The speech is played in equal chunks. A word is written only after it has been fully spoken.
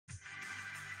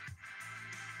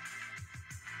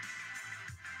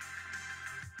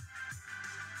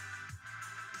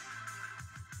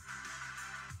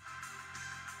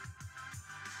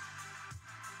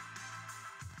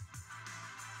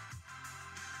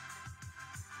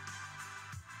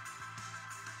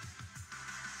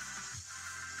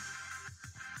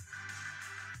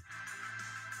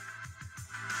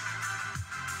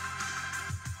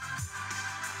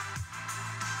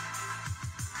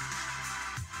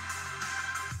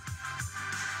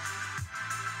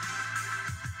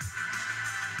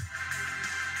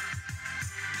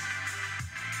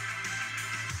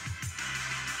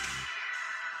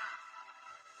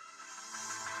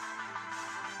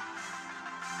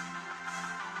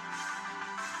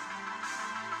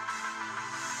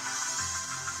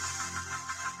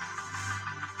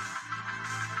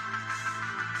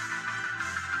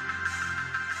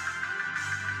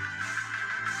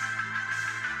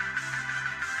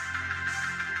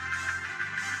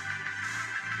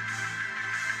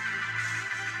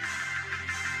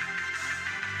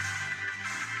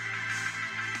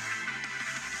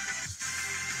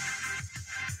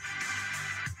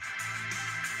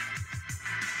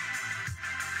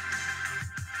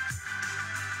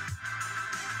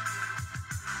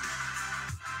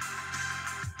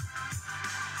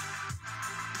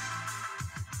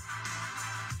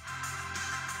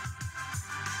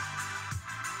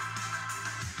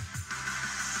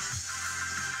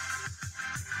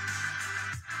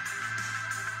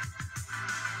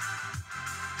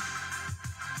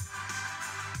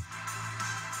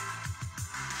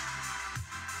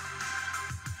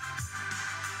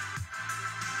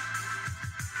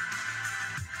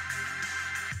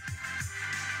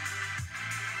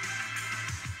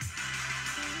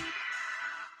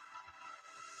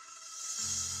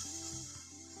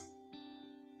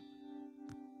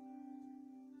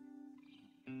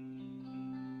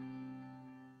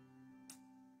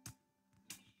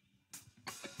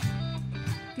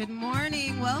Good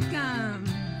morning. Welcome.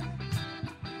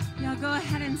 Y'all go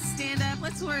ahead and stand up.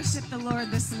 Let's worship the Lord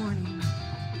this morning.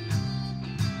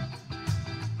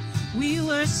 We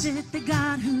worship the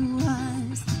God who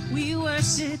was. We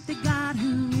worship the God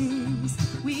who is.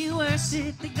 We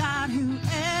worship the God who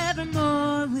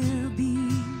evermore will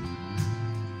be.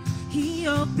 He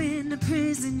opened the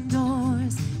prison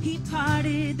doors. He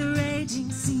parted the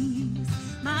raging seas.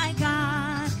 My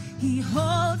God, He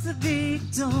holds the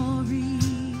victory.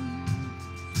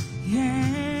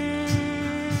 Yeah.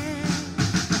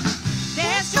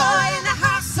 There's joy in the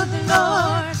house of the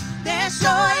Lord. There's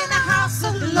joy in the house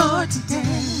of the Lord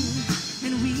today.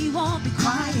 And we won't be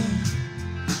quiet.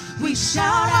 We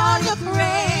shout out your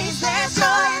praise. There's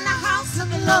joy in the house of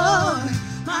the Lord.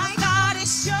 My God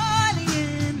is surely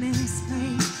in this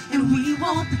place. And we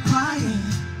won't be quiet.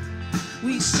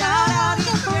 We shout out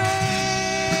your praise.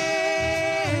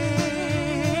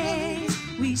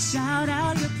 We shout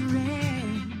out your praise.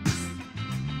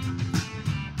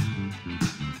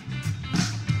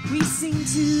 We sing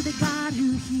to the God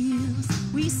who heals.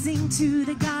 We sing to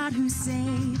the God who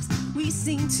saves. We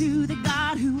sing to the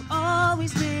God who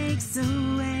always makes a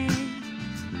way.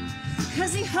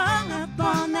 'Cause He hung up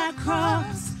on that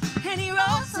cross and He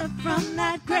rose up from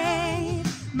that grave.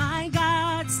 My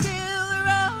God, still the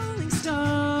rolling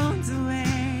stones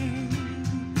away.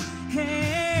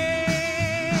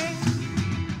 Hey.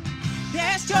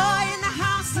 There's joy in the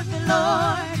house of the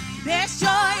Lord. There's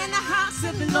joy in the house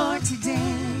of the Lord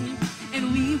today.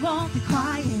 And we won't be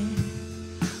quiet.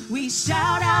 We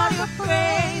shout out your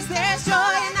praise. There's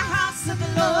joy in the house of the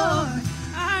Lord.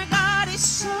 Our God is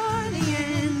surely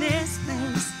in this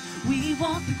place. We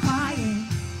won't be quiet.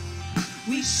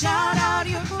 We shout out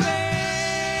your praise.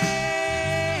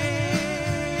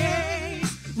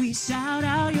 We shout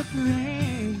out your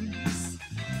praise.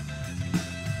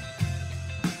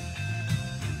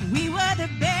 We were the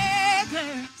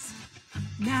beggars,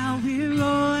 now we're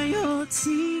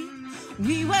royalty.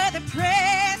 We were the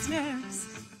prisoners,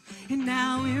 and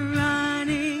now we're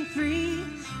running free.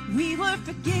 We were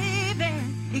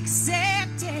forgiven,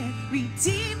 accepted,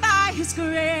 redeemed by His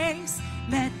grace.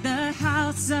 Let the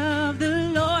house of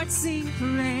the Lord sing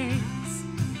praise.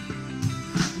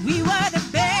 We were the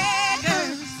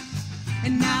beggars,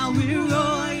 and now we're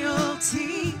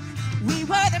royalty. We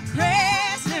were the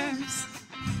prisoners,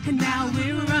 and now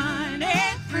we're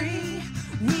running free.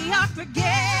 We are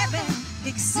forgiven,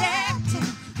 accepted,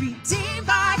 redeemed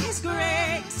by His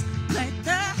grace. Let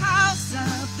the house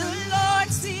of the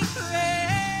Lord sing praise.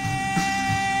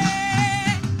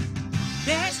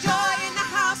 There's joy in the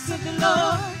house of the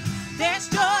Lord. There's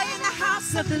joy in the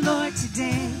house of the Lord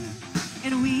today.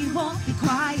 And we won't be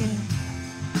quiet.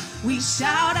 We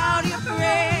shout out your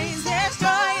praise. There's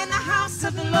joy in the house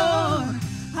of the Lord.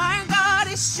 Our God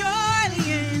is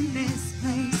surely in this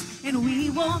place. And we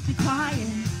won't be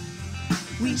quiet.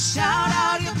 We shout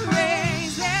out your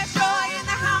praise. There's joy in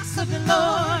the house of the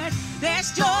Lord.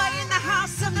 There's joy in the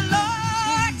house of the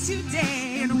Lord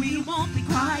today. And we won't be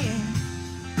quiet.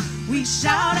 We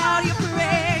shout out your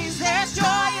praise. There's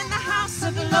joy in the house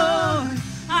of the Lord.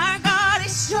 Our God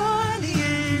is surely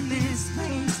in this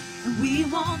place. And we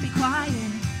won't be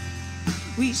quiet.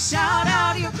 We shout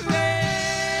out your praise.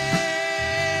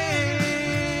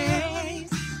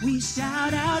 We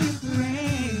shout out your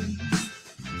praise.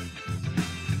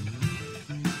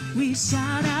 We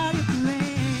shout out your praise.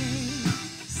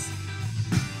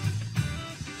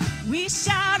 We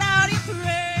shout out your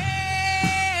praise.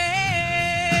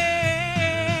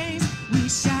 We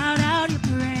shout out your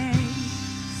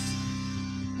praise.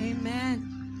 Amen.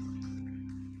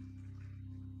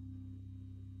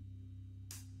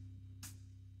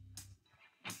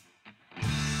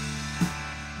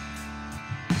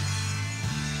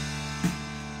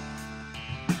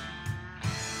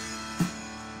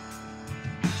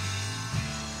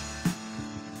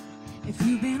 If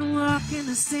you've been walking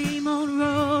the same old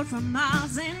road for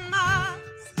miles and miles,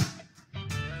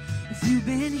 if you've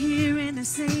been hearing the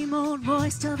same old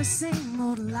voice tell the same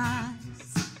old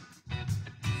lies,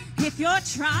 if you're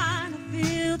trying to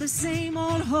fill the same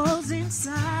old holes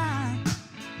inside,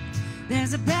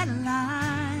 there's a better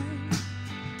life.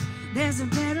 There's a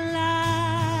better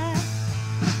life.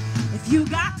 If you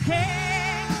got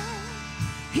pain,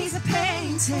 He's a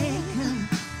pain taker.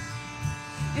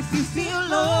 If you feel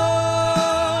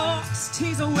lost,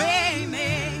 He's a way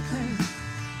maker.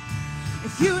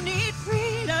 If you need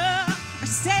freedom or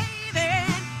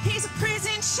saving, He's a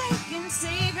prison shaking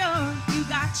savior. If you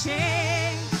got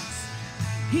chains,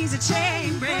 He's a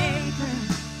chain breaker.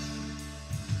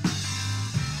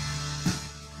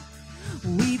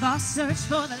 We've all searched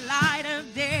for the light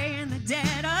of day in the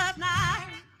dead of night.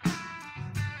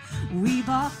 We've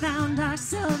all found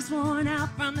ourselves worn out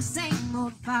from the same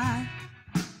old fight.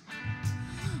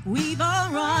 We've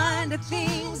all run to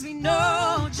things we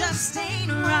know just ain't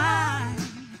right.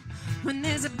 When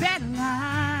there's a better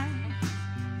life,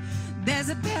 there's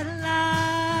a better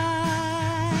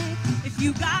life. If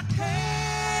you got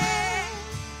pain,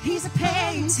 he's a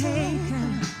pain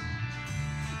taker.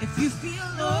 If you feel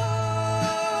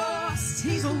lost,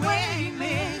 he's a way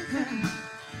maker.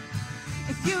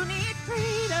 If you need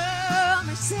freedom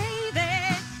or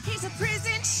saving, he's a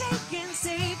prison shaking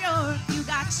savior. If you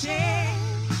got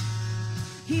chains,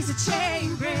 he's a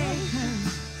chain breaker.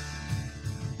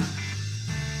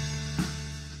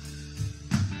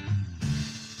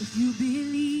 If you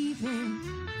believe it,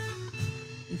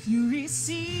 if you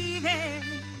receive it,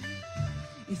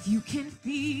 if you can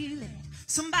feel it,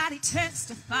 somebody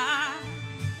testify.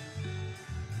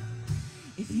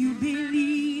 If you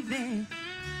believe it,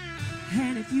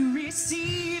 and if you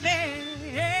receive it,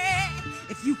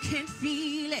 if you can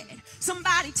feel it,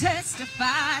 somebody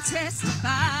testify,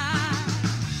 testify.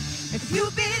 If you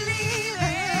believe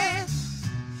it,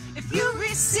 if you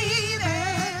receive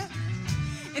it,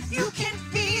 if you can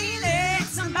feel it,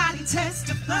 somebody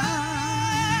testify.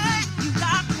 You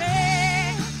got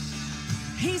pain,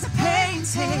 he's a pain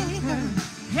taker.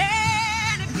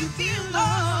 And if you feel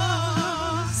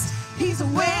lost, he's a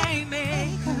way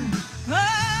maker.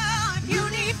 Oh, if you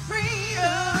need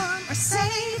freedom or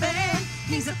saving,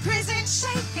 he's a prison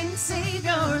shaking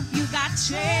savior. If you got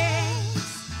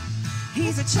chains,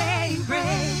 he's a chain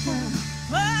breaker.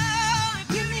 Oh,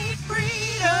 if you need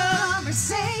freedom or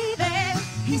saving,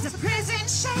 he's a prison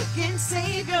shaking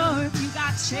savior. If you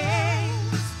got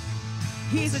chains,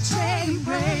 he's a chain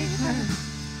breaker.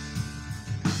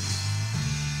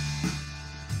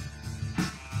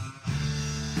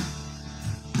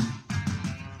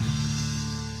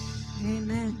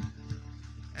 Amen.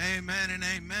 Amen and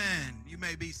amen. You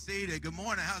may be seated. Good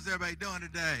morning. How's everybody doing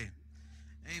today?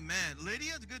 Amen.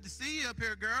 Lydia, it's good to see you up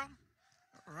here, girl.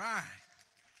 All right.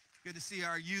 Good to see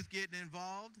our youth getting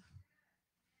involved.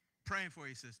 Praying for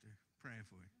you, sister. Praying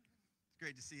for you. It's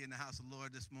great to see you in the house of the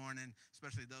Lord this morning,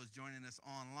 especially those joining us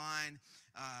online.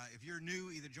 If you're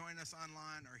new, either join us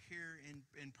online or here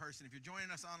in person. If you're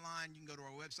joining us online, you can go to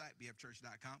our website,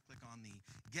 bfchurch.com, click on the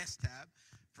guest tab.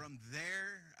 From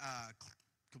there,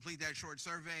 complete that short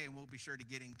survey, and we'll be sure to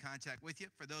get in contact with you.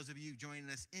 For those of you joining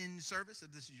us in service,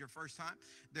 if this is your first time,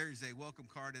 there's a welcome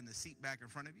card in the seat back in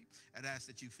front of you. I'd ask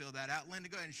that you fill that out. Linda,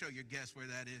 go ahead and show your guests where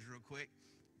that is real quick.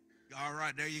 All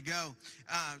right, there you go.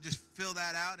 Just fill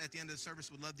that out at the end of the service.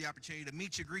 We'd love the opportunity to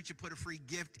meet you, greet you, put a free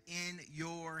gift in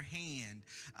your hand.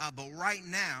 But right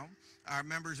now, our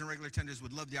members and regular attenders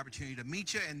would love the opportunity to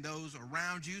meet you and those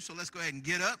around you. So let's go ahead and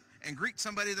get up and greet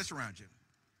somebody that's around you.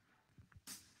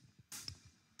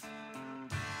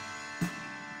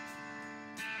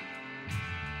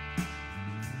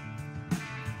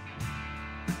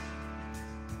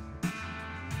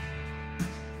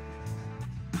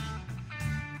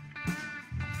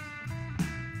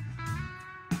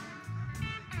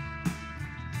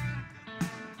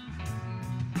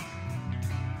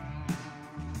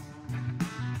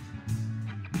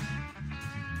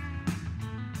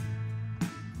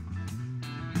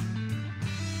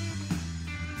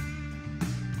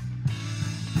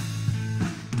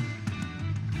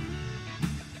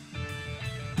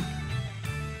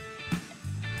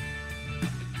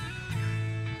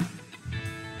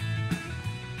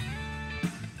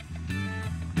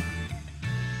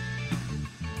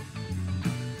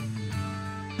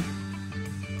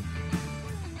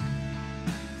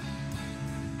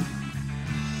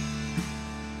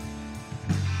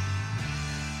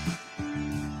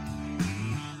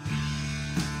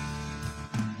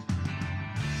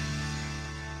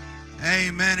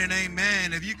 Amen and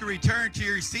amen. If you can return to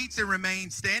your seats and remain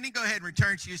standing, go ahead and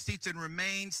return to your seats and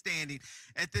remain standing.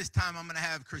 At this time, I'm going to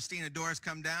have Christina Doris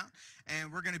come down,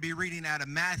 and we're going to be reading out of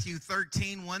Matthew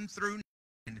 13, 1 through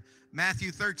 9.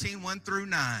 Matthew 13, 1 through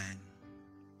 9.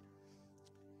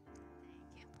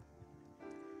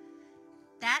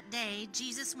 That day,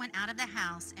 Jesus went out of the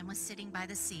house and was sitting by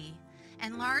the sea,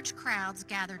 and large crowds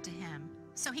gathered to him.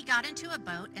 So he got into a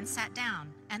boat and sat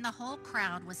down, and the whole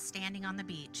crowd was standing on the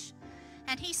beach.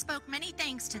 And he spoke many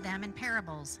things to them in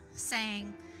parables,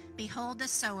 saying, Behold, the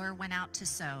sower went out to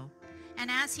sow. And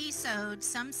as he sowed,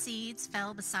 some seeds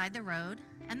fell beside the road,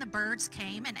 and the birds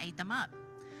came and ate them up.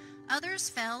 Others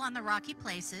fell on the rocky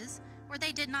places, where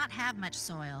they did not have much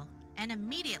soil, and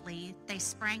immediately they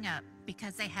sprang up,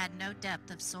 because they had no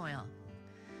depth of soil.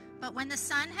 But when the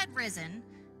sun had risen,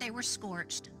 they were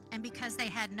scorched, and because they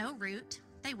had no root,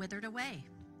 they withered away.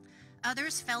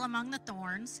 Others fell among the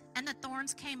thorns, and the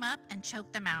thorns came up and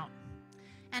choked them out.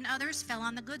 And others fell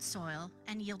on the good soil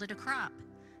and yielded a crop,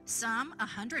 some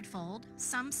 100-fold,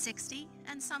 some 60,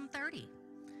 and some 30.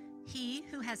 He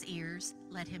who has ears,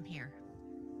 let him hear.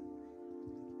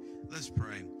 Let's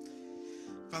pray.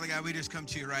 Father God, we just come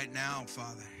to you right now,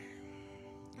 Father.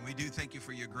 And we do thank you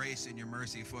for your grace and your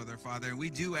mercy, Father. And we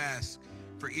do ask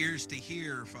for ears to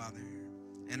hear, Father,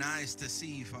 and eyes to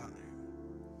see, Father.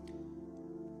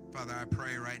 Father, I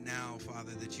pray right now,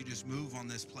 Father, that you just move on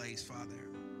this place, Father.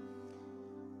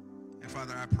 And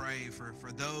Father, I pray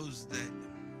for those that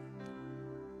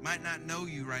might not know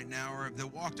you right now or that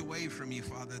walked away from you,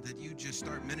 Father, that you just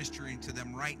start ministering to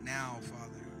them right now,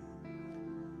 Father.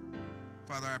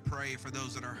 Father, I pray for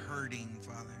those that are hurting,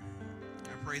 Father.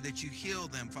 I pray that you heal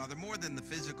them, Father, more than the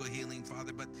physical healing,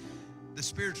 Father, but the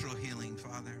spiritual healing,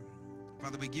 Father.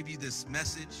 Father, we give you this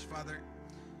message, Father.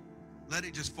 Let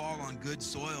it just fall on good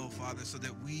soil, Father, so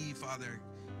that we, Father,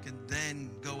 can then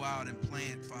go out and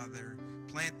plant, Father.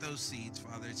 Plant those seeds,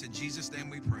 Father. It's in Jesus' name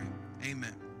we pray.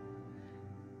 Amen.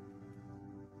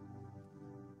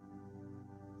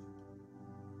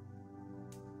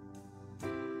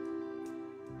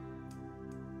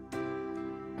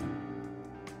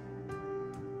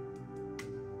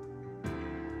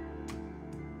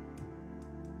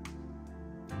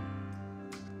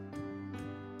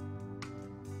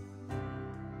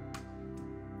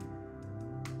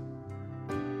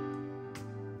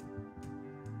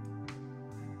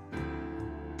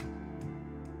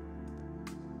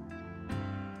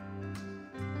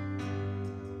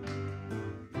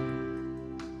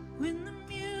 When the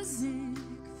music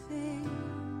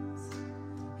fades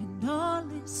and all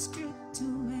is stripped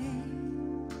away,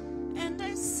 and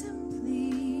I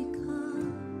simply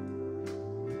come,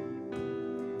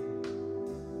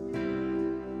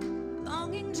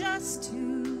 longing just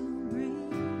to bring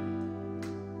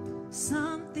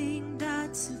something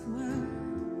that's of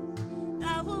worth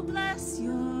that will bless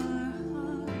your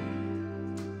heart.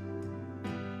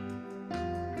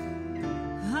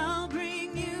 I'll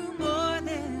bring you more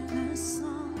than a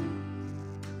song,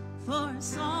 for a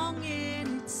song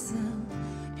in itself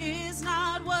is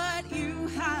not what you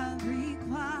have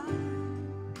required.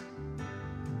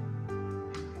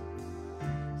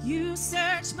 You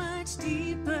search much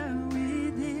deeper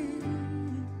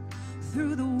within,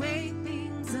 through the way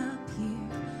things appear.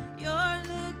 You're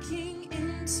looking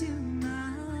into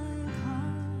my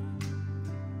heart.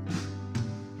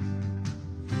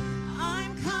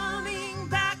 I'm coming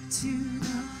back to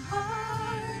the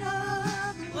heart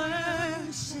of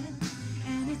worship,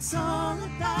 and it's all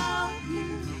about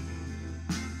you.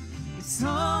 It's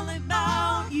all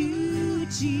about you,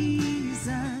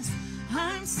 Jesus.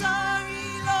 I'm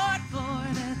sorry, Lord,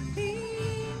 for the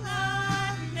thing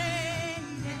I made.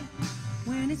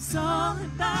 When it's all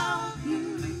about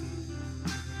you,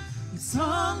 it's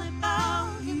all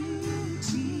about you,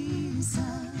 Jesus.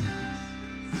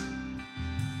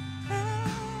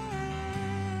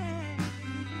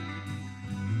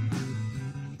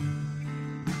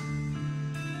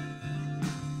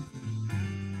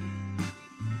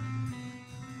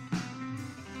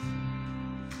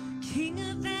 King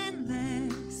of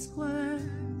endless worth,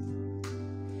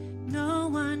 no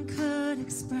one could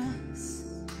express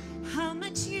how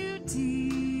much you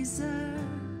deserve.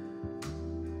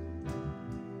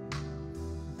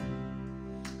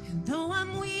 And though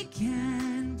I'm weak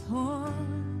and poor,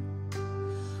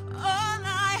 all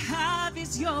I have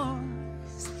is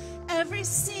yours, every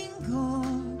single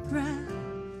breath.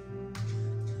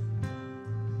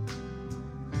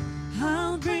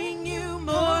 I'll bring you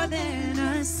more than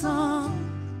a song,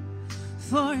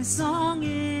 for a song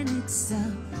in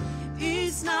itself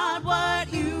is not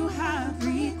what you have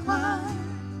required.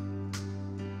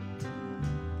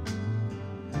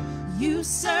 You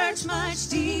search much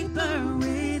deeper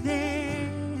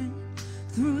within,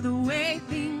 through the way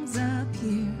things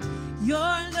appear.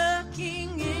 You're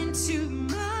looking into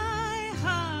my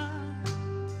heart.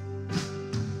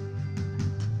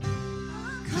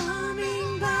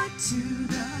 Coming back to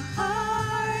the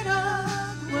heart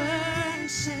of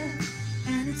worship,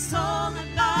 and it's all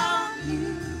about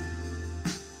you.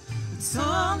 It's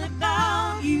all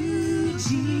about you,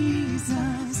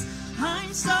 Jesus.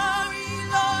 I'm sorry,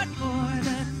 Lord, for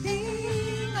the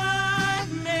thing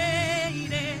I've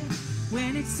made it.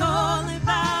 When it's all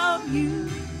about you,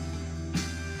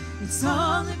 it's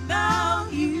all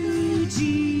about you,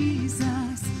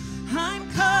 Jesus. I'm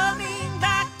coming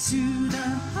back to the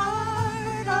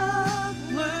heart of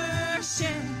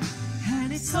worship,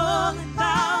 and it's all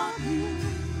about you.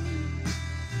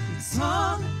 It's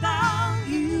all about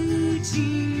you,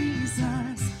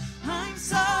 Jesus. I'm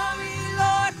sorry,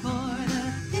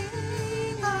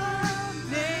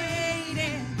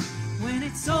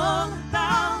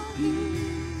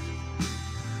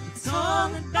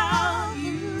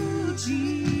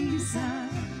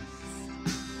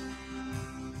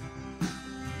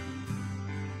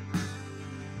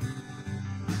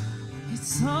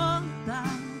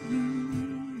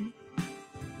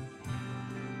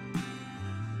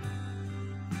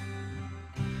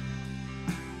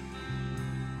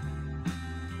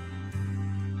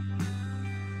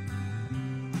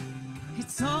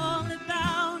 It's all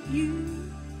about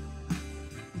you.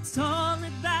 It's all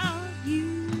about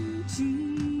you,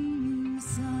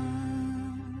 Jesus.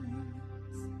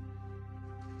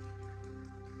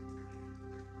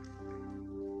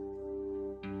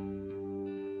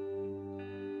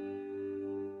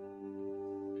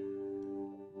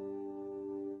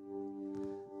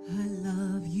 I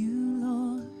love you,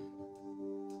 Lord,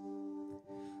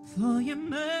 for your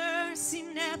mercy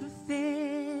never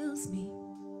fails me.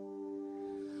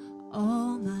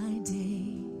 All my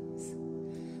days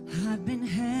I've been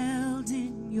held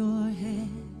in your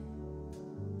hand.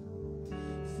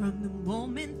 From the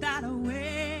moment that I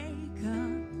wake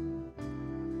up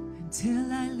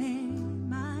until I lay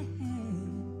my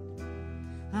head,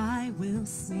 I will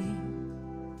sing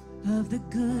of the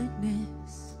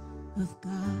goodness of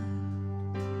God.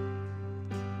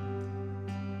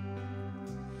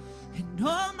 And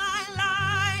all my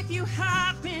life you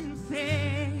have been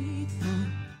faithful.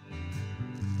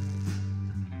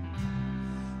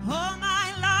 All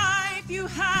my life you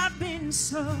have been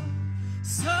so,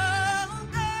 so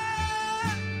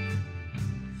good.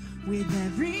 With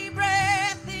every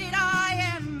breath that I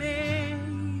am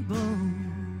able,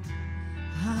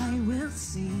 I will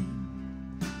sing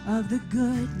of the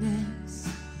goodness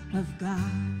of God.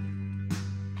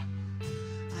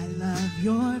 I love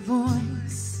your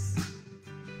voice.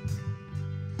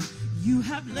 You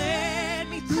have led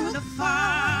me through the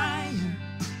fire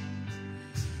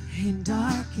in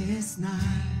darkest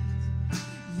night.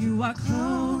 You are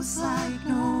close like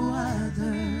no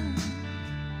other.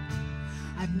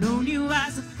 I've known you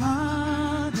as a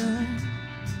father.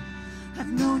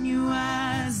 I've known you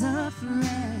as a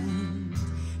friend.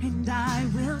 And I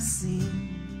will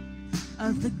sing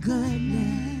of the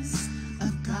goodness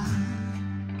of God.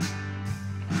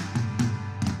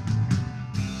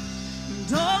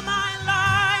 And all my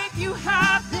life you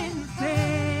have been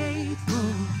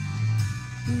faithful.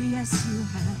 Yes, you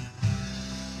have.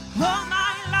 All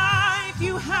my life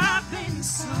you have been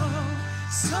so,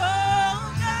 so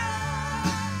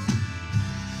good.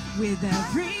 With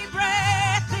every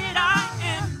breath that I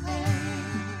am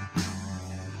made,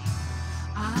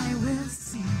 I will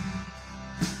sing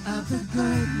of the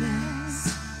goodness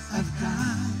of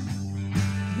God.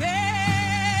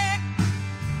 Yeah.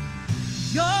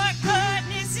 Your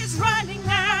goodness is running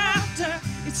after,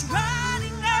 it's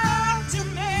running after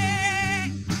me.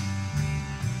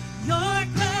 Your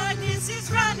goodness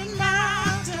is running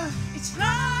after, it's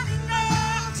running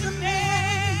after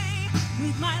me.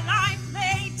 With my life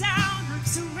laid down, I'm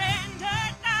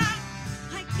surrendered now.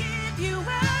 I give you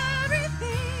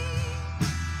everything.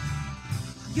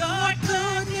 Your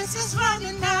goodness is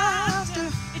running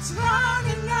after, it's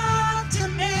running after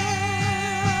me.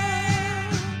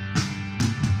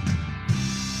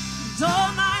 And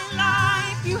all my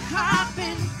life you have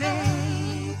been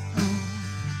faithful.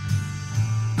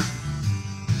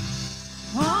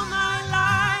 All my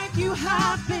life you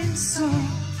have been so,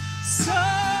 so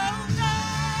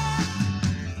good.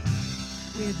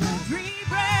 With every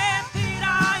breath that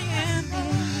I am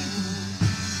able,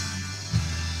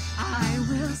 I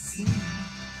will sing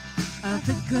of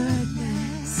the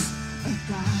goodness of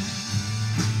God.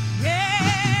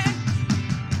 Yeah.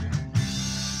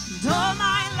 And all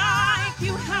my life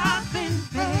you have been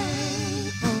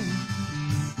faithful.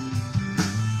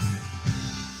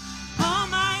 All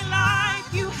my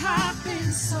life you have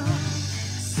been so,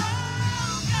 so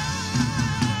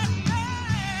good.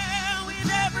 Yeah. With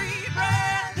every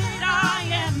breath that I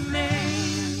am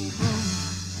able,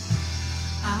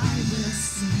 I will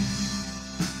sing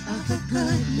of the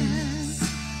goodness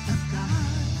of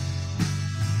God.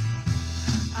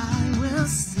 I will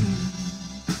sing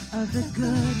of the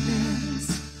goodness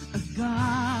of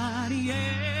God.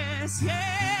 Yes,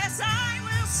 yes, I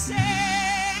will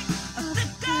sing of the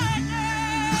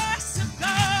goodness of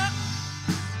God.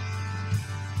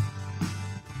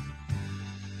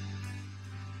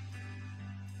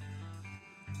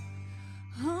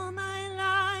 All my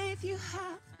life you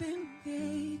have been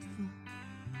faithful.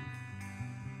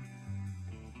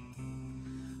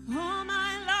 All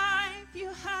my life you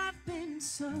have been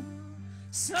so,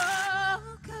 so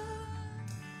good.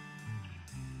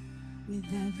 With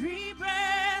every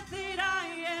breath that I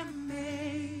am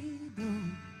able,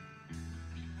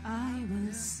 I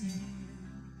will sing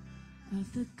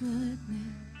of the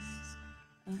goodness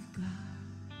of God.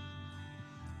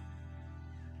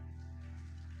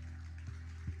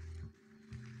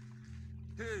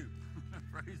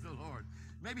 Praise the Lord.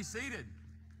 You may be seated.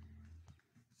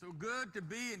 So good to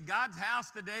be in God's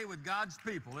house today with God's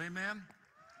people. Amen.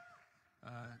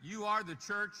 You are the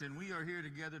church, and we are here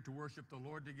together to worship the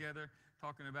Lord together.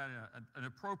 talking about an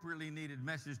appropriately needed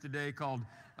message today called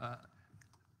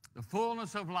The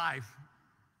Fullness of Life,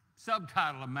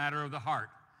 subtitle, A Matter of the Heart.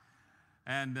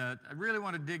 And I really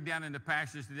want to dig down into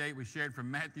passages today we shared from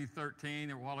Matthew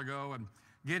 13 a while ago and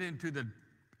get into the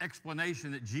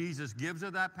explanation that Jesus gives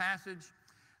of that passage.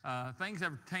 Things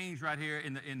have changed right here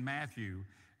in Matthew,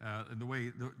 the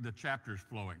way the chapter is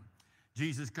flowing.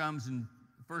 Jesus comes in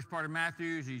the first part of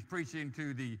Matthew. He's preaching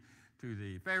to the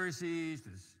Pharisees,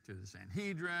 to the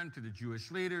Sanhedrin, to the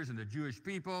Jewish leaders and the Jewish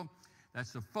people.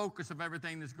 That's the focus of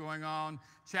everything that's going on.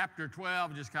 Chapter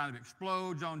 12 just kind of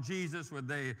explodes on Jesus, where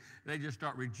they just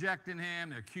start rejecting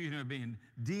him. They're accusing him of being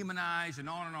demonized, and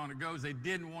on it goes. They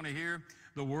didn't want to hear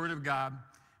the word of God.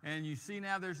 And you see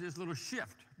now there's this little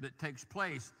shift that takes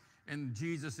place in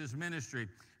Jesus' ministry.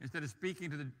 Instead of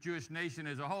speaking to the Jewish nation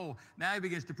as a whole, now he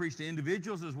begins to preach to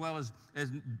individuals as well as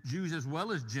Jews as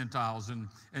well as Gentiles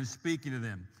and speaking to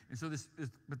them. And so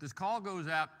this call goes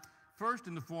out first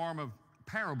in the form of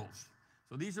parables.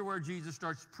 So these are where Jesus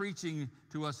starts preaching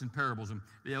to us in parables. And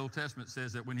the Old Testament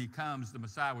says that when he comes, the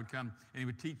Messiah would come and he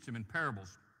would teach them in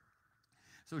parables.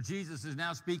 So Jesus is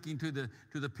now speaking to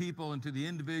the people and to the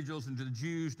individuals and to the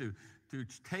Jews to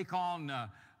take on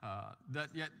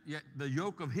yet the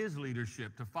yoke of his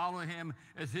leadership, to follow him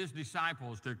as his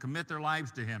disciples, to commit their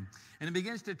lives to him. And he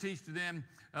begins to teach to them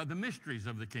the mysteries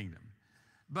of the kingdom.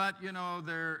 But, you know,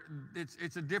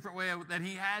 it's a different way that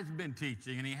he has been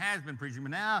teaching and he has been preaching.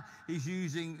 But now he's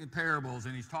using parables,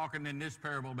 and he's talking in this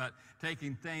parable about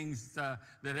taking things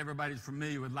that everybody's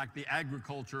familiar with, like the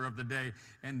agriculture of the day,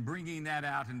 and bringing that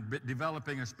out and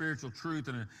developing a spiritual truth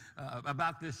and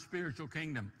about this spiritual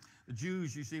kingdom. The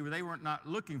Jews, you see, they weren't not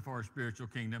looking for a spiritual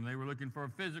kingdom. They were looking for a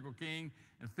physical king,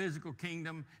 and a physical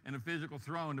kingdom, and a physical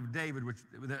throne of David, which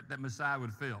that Messiah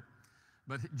would fill.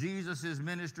 But Jesus'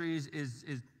 ministry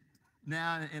is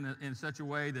now in such a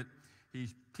way that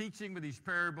he's teaching with these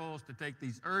parables to take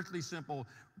these earthly simple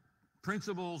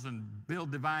principles and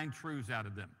build divine truths out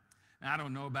of them. Now, I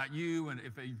don't know about you, and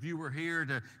if you were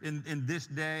here in this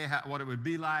day, what it would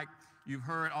be like. You've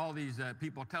heard all these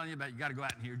people telling you about you got to go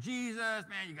out and hear Jesus,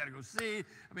 man, you got to go see.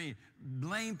 I mean,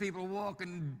 lame people are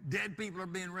walking, dead people are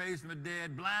being raised from the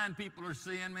dead, blind people are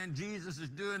seeing, man, Jesus is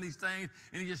doing these things,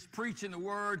 and he's just preaching the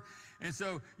word. And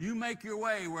so you make your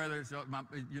way, whether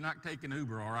you're not taking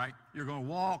Uber, all right? You're going to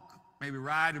walk, maybe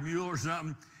ride a mule or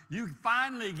something. You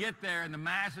finally get there, and the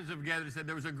masses have gathered. He said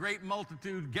there was a great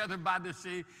multitude gathered by the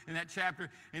sea in that chapter,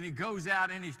 and he goes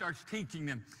out and he starts teaching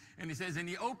them. And he says, and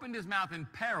he opened his mouth in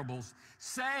parables,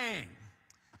 saying,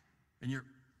 and here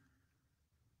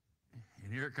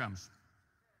it comes.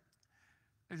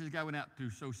 There's this guy went out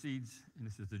to sow seeds, and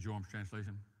this is the Jorm's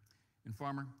translation, and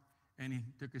farmer, and he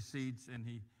took his seeds, and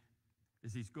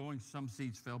as he's going, some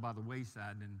seeds fell by the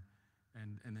wayside, and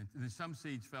then some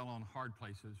seeds fell on hard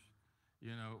places,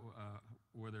 you know,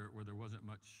 where there wasn't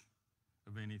much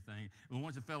of anything. And the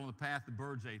ones that fell on the path, the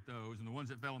birds ate those, and the ones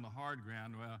that fell on the hard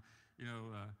ground, well, you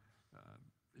know,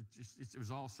 it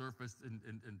was all surface, and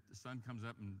the sun comes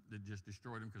up and it just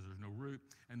destroyed them because there's no root.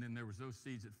 And then there was those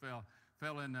seeds that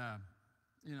fell in,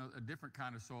 you know, a different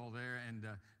kind of soil there, and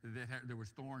there was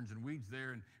thorns and weeds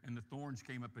there, and the thorns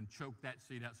came up and choked that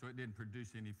seed out, so it didn't produce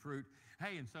any fruit.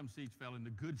 Hey, and some seeds fell into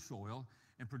good soil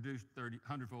and produced 30,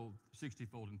 100-fold,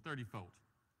 60-fold, and 30-fold.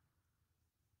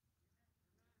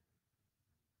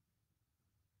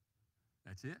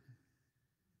 That's it.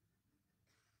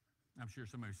 I'm sure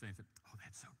somebody's saying, oh,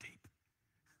 that's so deep.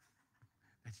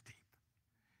 That's deep.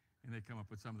 And they come up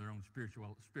with some of their own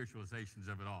spiritualizations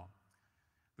of it all.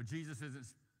 But Jesus isn't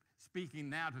speaking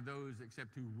now to those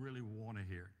except who really want to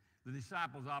hear. The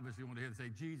disciples obviously want to hear and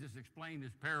say, Jesus, explain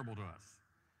this parable to us.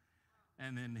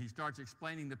 And then he starts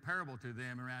explaining the parable to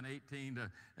them around 18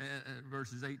 to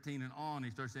verses 18 and on.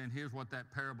 He starts saying, here's what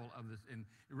that parable of this, and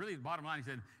really the bottom line, he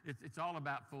said, it's all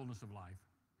about fullness of life.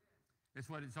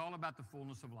 It's all about the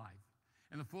fullness of life.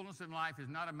 And the fullness of life is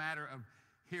not a matter of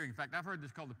hearing. In fact, I've heard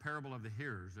this called the parable of the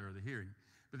hearers, or the hearing.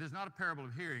 But there's not a parable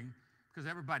of hearing because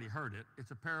everybody heard it.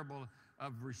 It's a parable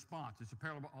of response. It's a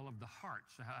parable of the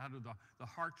hearts. How do the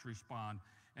hearts respond?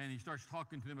 And he starts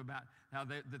talking to them about how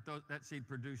that seed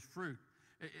produced fruit.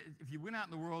 If you went out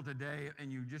in the world today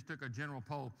and you just took a general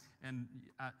poll, and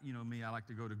you know me, I like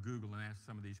to go to Google and ask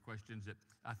some of these questions that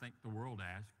I think the world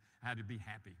asks, how to be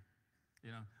happy.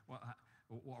 You know,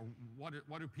 what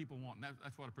do people want? And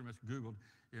that's what I pretty much Googled.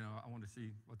 You know, I wanted to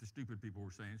see what the stupid people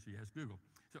were saying, so you asked Google.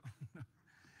 So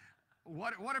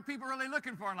what are people really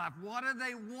looking for in life? What do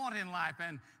they want in life?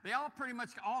 And they all pretty much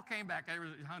all came back. There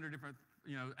was 100 different,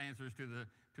 you know, answers to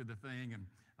the thing. And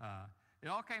It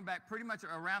all came back pretty much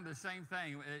around the same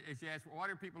thing. As you asked, what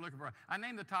are people looking for? I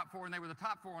named the top 4, and they were the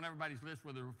top 4 on everybody's list,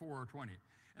 whether they were 4 or 20.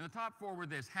 And the top 4 were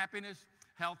this: happiness,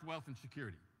 health, wealth, and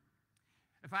security.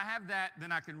 If I have that,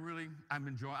 then I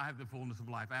have the fullness of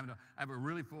life. I have a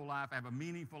really full life. I have a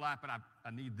meaningful life, but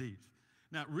I need these.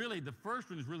 Now, really, the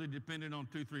first one is really dependent on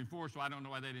 2, 3, and 4, so I don't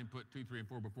know why they didn't put 2, 3, and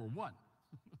 4 before 1.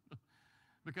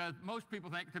 Because most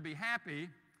people think to be happy,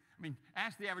 I mean,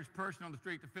 ask the average person on the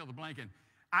street to fill the blank in.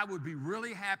 I would be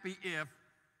really happy if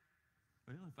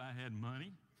I had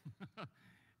money,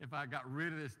 if I got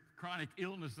rid of this chronic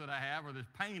illness that I have or this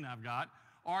pain I've got,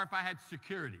 or if I had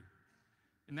security.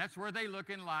 And that's where they look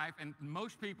in life, and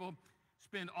most people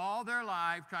spend all their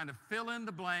life trying to fill in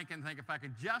the blank and think, if I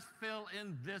can just fill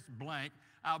in this blank,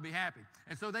 I'll be happy.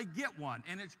 And so they get one,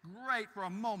 and it's great for a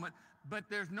moment, but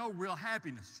there's no real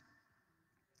happiness.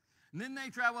 And then they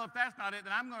try, well, if that's not it,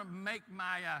 then I'm going to make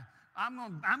my, I'm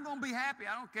going to be happy.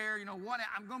 I don't care, what,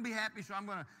 I'm going to be happy, so I'm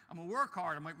going to work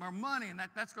hard. I'll make more money, and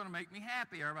that's going to make me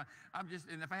happy. Or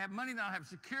and if I have money, then I'll have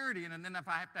security. And then if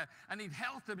I need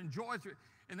health to enjoy it.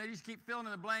 And they just keep filling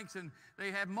in the blanks, and they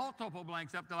have multiple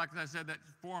blanks up to, like I said, that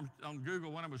form on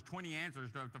Google, one of them was 20 answers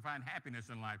to find happiness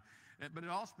in life. But it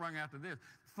all sprung out to this.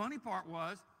 Funny part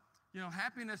was,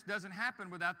 happiness doesn't happen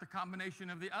without the combination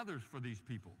of the others for these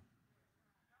people.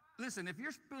 Listen, if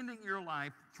you're spending your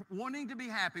life wanting to be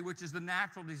happy, which is the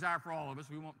natural desire for all of us,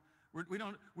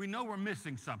 we know we're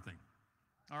missing something,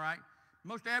 all right?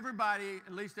 Most everybody,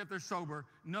 at least if they're sober,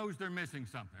 knows they're missing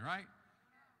something, right?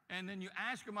 And then you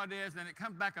ask them what it is, and it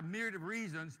comes back a myriad of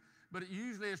reasons, but it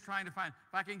usually is trying to find,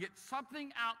 if I can get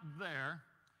something out there,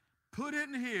 put it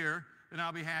in here, then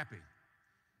I'll be happy.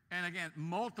 And again,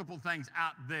 multiple things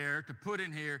out there to put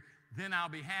in here, then I'll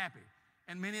be happy.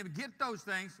 And many of them get those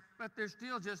things, but there's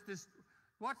still just this,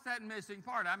 what's that missing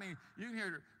part? I mean, you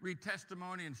can read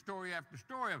testimony and story after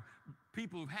story of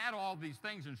people who've had all these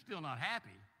things and still not happy.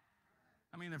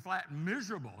 I mean, they're flat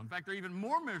miserable. In fact, they're even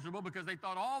more miserable because they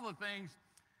thought all the things,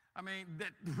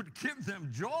 that would give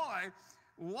them joy.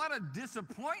 What a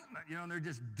disappointment. And they're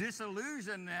just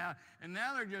disillusioned now. And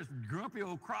now they're just grumpy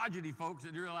old crotchety folks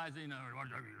that realize,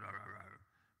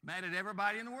 mad at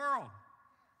everybody in the world.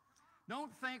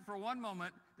 Don't think for one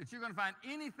moment that you're going to find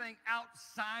anything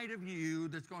outside of you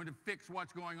that's going to fix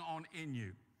what's going on in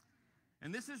you.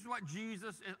 And this is what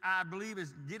Jesus, I believe,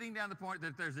 is getting down the point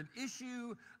that there's an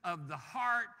issue of the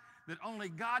heart that only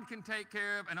God can take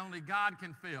care of and only God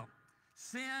can fill.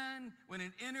 Sin, when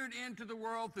it entered into the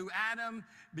world through Adam,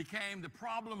 became the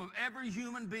problem of every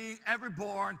human being ever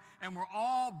born, and we're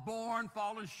all born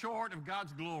falling short of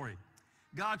God's glory,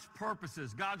 God's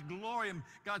purposes, God's glory, and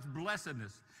God's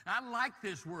blessedness. And I like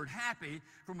this word, happy,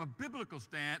 from a biblical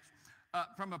stance.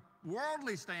 From a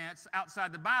worldly stance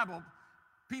outside the Bible,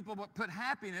 people put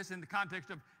happiness in the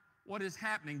context of what is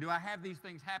happening. Do I have these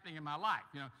things happening in my life?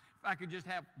 If I could just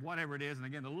have whatever it is, and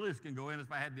again, the list can go in.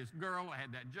 If I had this girl, I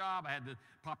had that job, I had the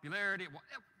popularity,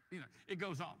 it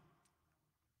goes on.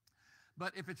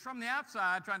 But if it's from the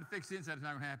outside, trying to fix the inside, it's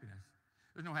not happiness.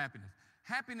 There's no happiness.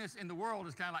 Happiness in the world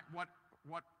is kind of like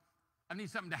what I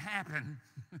need something to happen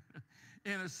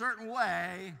in a certain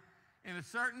way, in a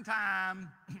certain time,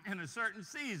 in a certain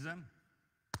season,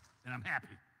 and I'm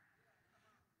happy.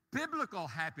 Biblical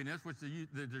happiness, which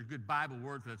there's a good Bible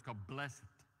word for that, it's called blessed.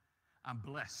 I'm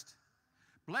blessed.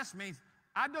 Blessed means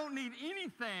I don't need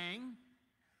anything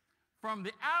from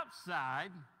the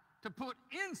outside to put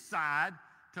inside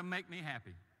to make me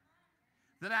happy.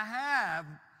 That I have,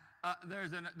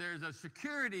 there's a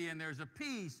security and there's a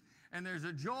peace and there's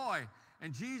a joy.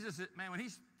 And Jesus, man, when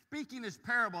he's speaking this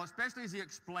parable, especially as he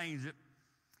explains it,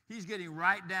 he's getting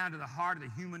right down to the heart of the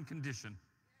human condition.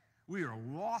 We are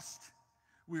lost.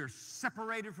 We are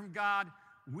separated from God.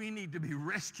 We need to be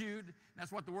rescued.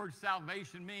 That's what the word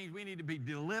salvation means. We need to be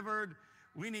delivered.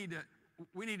 We need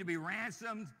to be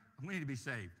ransomed. We need to be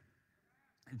saved.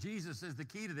 And Jesus says the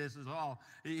key to this is all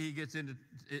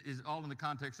all in the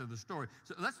context of the story.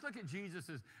 So let's look at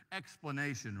Jesus'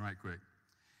 explanation right quick.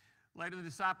 Later, the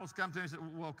disciples come to him and say,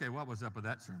 well, okay, what was up with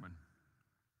that sermon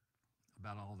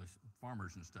about all this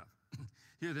farmers and stuff?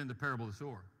 Here then the parable of the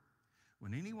sower.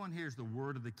 When anyone hears the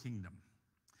word of the kingdom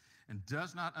and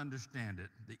does not understand it,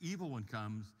 the evil one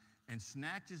comes and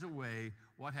snatches away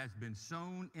what has been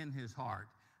sown in his heart.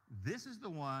 This is the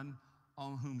one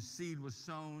on whom seed was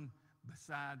sown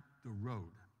beside the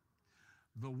road.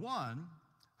 The one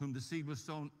whom the seed was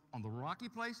sown on the rocky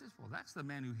places, well, that's the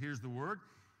man who hears the word,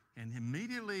 and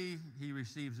immediately he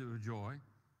receives it with joy.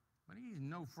 But he has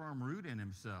no firm root in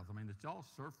himself. It's all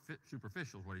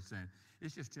superficial is what he's saying.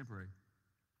 It's just temporary.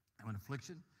 And when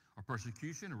affliction or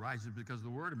persecution arises because of the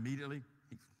word, immediately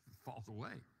he falls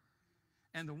away.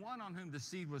 And the one on whom the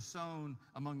seed was sown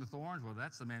among the thorns, well,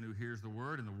 that's the man who hears the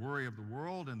word, and the worry of the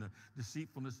world and the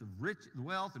deceitfulness of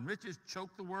wealth and riches choke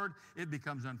the word. It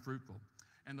becomes unfruitful.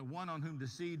 And the one on whom the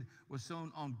seed was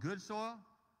sown on good soil,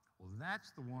 well,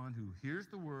 that's the one who hears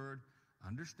the word,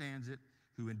 understands it,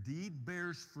 who indeed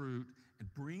bears fruit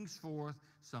and brings forth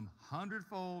some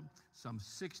 100-fold, some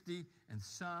 60, and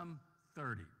some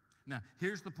 30. Now,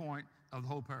 here's the point of the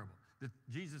whole parable. That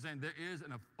Jesus is saying there is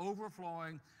an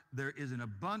overflowing, there is an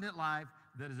abundant life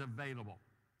that is available.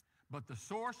 But the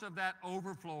source of that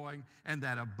overflowing and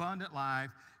that abundant life,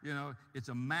 it's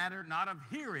a matter not of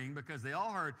hearing, because they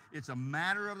all heard, it's a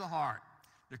matter of the heart.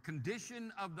 The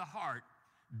condition of the heart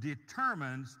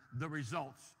determines the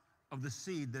results of the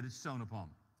seed that is sown upon.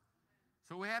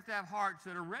 So we have to have hearts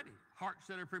that are ready, hearts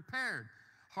that are prepared,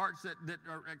 hearts that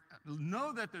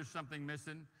know that there's something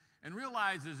missing, and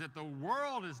realizes that the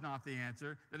world is not the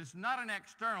answer, that it's not an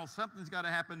external, something's got to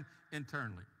happen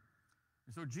internally.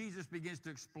 And so Jesus begins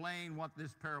to explain what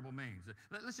this parable means.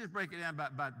 Let's just break it down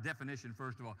by definition,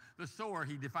 first of all. The sower,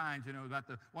 he defines, that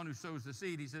the one who sows the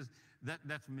seed, he says,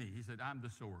 that's me. He said, I'm the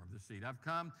sower of the seed. I've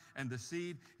come, and the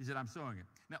seed, he said, I'm sowing it.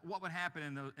 Now, what would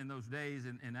happen in those days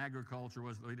in agriculture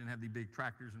was we didn't have these big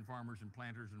tractors and farmers and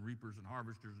planters and reapers and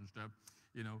harvesters and stuff.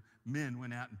 Men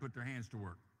went out and put their hands to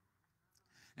work.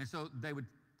 And so they would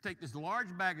take this large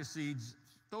bag of seeds,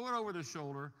 throw it over their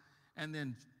shoulder, and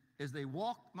then as they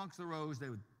walked amongst the rows, they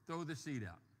would throw the seed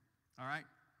out. All right?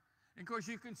 And of course,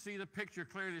 you can see the picture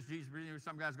clearly as Jesus,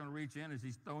 some guy's going to reach in as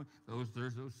he's throwing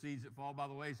there's those seeds that fall by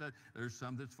the wayside. There's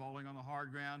some that's falling on the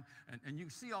hard ground. And you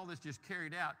see all this just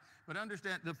carried out. But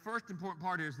understand, the first important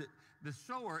part is that the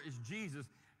sower is Jesus,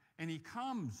 and he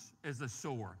comes as a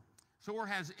sower. Sower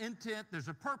has intent. There's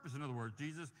a purpose, in other words.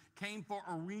 Jesus came for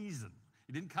a reason.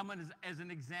 He didn't come as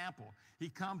an example. He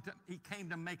came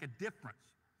to make a difference.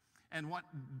 And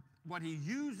what he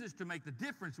uses to make the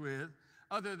difference with,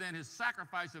 other than his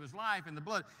sacrifice of his life and the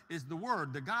blood, is the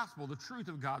word, the gospel, the truth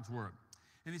of God's word.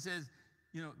 And he says,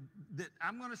 that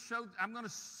I'm going to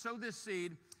sow this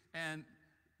seed, and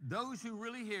those who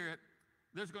really hear it,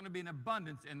 there's going to be an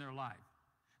abundance in their life.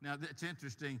 Now, it's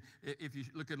interesting. If you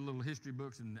look at a little history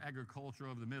books in agriculture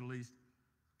of the Middle East,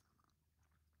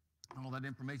 all that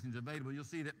information is available. You'll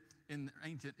see that in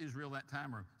ancient Israel that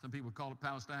time, or some people call it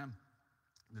Palestine,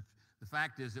 the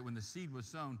fact is that when the seed was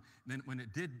sown, then when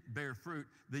it did bear fruit,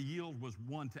 the yield was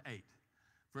 1 to 8.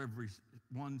 For every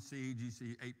one seed, you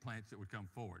see 8 plants that would come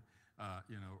forward,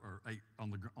 or 8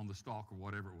 on the stalk or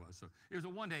whatever it was. So it was a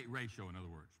 1 to 8 ratio, in other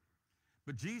words.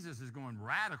 But Jesus is going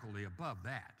radically above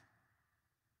that.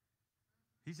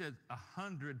 He says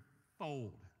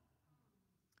 100-fold,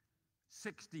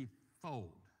 60-fold,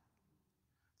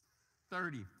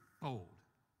 30-fold.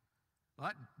 Well,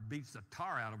 that beats the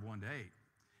tar out of 1 to 8.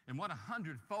 And what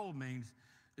 100-fold means,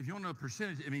 if you want to know a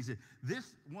percentage, it means that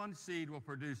this one seed will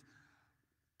produce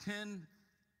 10,000%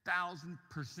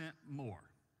 more.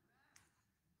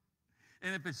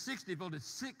 And if it's 60-fold,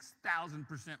 it's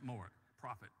 6,000% more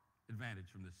profit advantage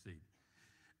from this seed.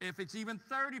 If it's even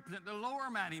 30%, the lower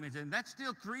amount he mentioned, that's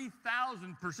still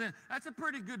 3,000%. That's a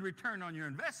pretty good return on your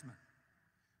investment.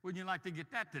 Wouldn't you like to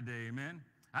get that today, amen?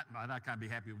 I kind of be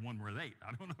happy with 1 worth 8.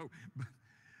 I don't know. But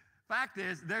fact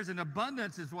is, there's an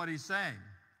abundance is what he's saying.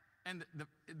 And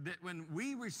that when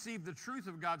we receive the truth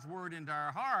of God's word into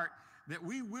our heart, that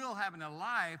we will have a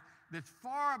life that's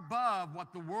far above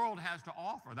what the world has to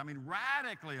offer. I mean,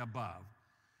 radically above.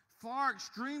 Far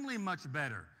extremely much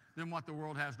better than what the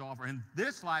world has to offer in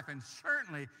this life, and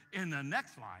certainly in the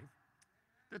next life.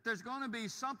 That there's going to be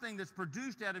something that's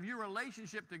produced out of your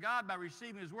relationship to God by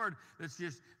receiving his word. That's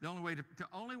just the only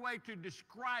way to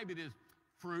describe it is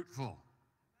fruitful.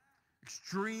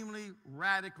 Extremely,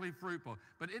 radically fruitful.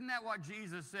 But isn't that what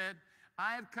Jesus said?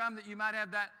 I have come that you might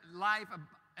have that life,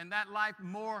 and that life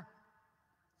more.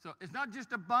 So it's not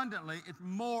just abundantly, it's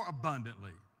more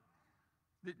abundantly.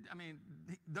 I mean,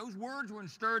 those words were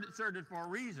inserted for a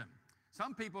reason.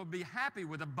 Some people would be happy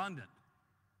with abundant.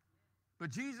 But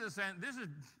Jesus is saying this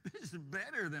is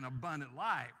better than abundant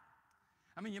life.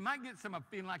 I mean, you might get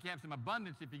feeling like you have some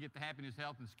abundance if you get the happiness,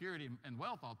 health, and security and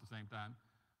wealth all at the same time.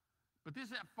 But this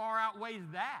far outweighs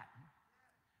that.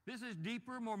 This is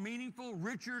deeper, more meaningful,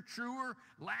 richer, truer,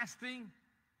 lasting,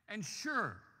 and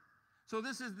sure. So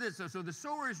this is this. So the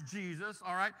sower is Jesus,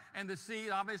 all right? And the seed,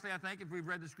 obviously, I think if we've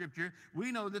read the scripture,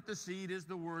 we know that the seed is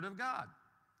the word of God.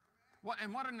 What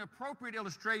an appropriate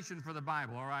illustration for the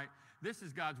Bible, all right? This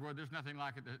is God's word. There's nothing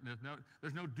like it.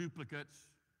 There's no duplicates,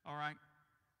 all right?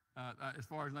 As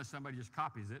far as unless somebody just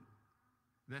copies it.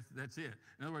 That's it.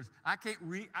 In other words, I can't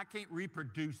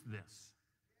reproduce this.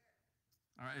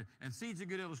 All right? And seed's a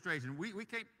good illustration. We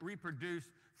can't reproduce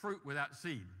fruit without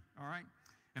seed. All right?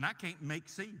 And I can't make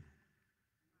seed.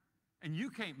 And you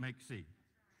can't make seed.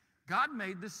 God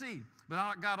made the seed.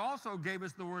 But God also gave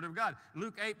us the Word of God.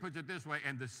 Luke 8 puts it this way,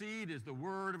 and the seed is the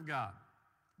Word of God.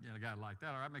 Yeah, I got it like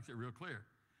that. All right, makes it real clear.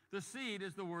 The seed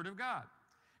is the Word of God.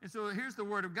 And so here's the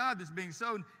Word of God that's being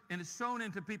sown, and it's sown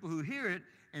into people who hear it,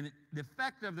 and the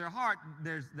effect of their heart,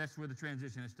 that's where the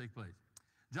transition has to take place.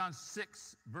 John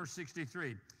 6, verse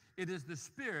 63. It is the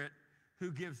Spirit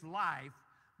who gives life.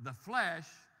 The flesh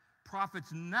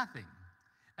profits nothing.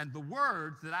 And the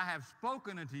words that I have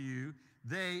spoken unto you,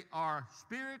 they are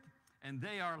spirit and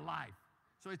they are life.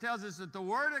 So he tells us that the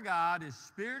Word of God is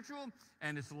spiritual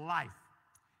and it's life.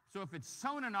 So if it's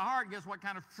sown in the heart, guess what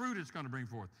kind of fruit it's going to bring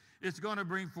forth? It's going to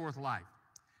bring forth life.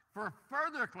 For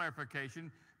further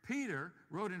clarification, Peter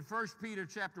wrote in 1 Peter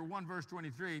chapter 1, verse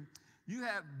 23, you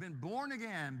have been born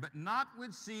again, but not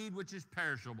with seed which is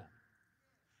perishable.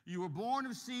 You were born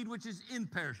of seed which is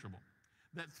imperishable.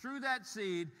 That through that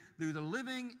seed, through the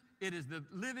living, it is the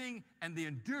living and the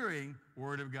enduring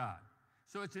Word of God.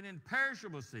 So it's an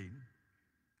imperishable seed.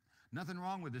 Nothing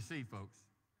wrong with the seed, folks.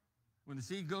 When the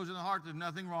seed goes in the heart, there's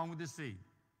nothing wrong with the seed.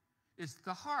 It's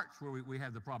the hearts where we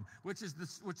have the problem, which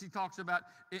he talks about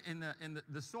in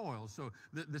the soil. So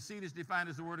the seed is defined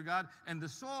as the Word of God, and the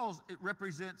soils, it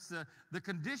represents the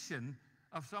condition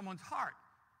of someone's heart,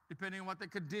 depending on what the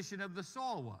condition of the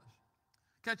soil was.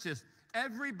 Catch this.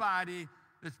 Everybody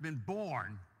that's been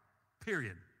born,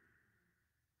 period.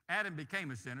 Adam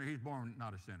became a sinner. He's born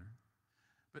not a sinner.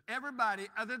 But everybody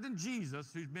other than Jesus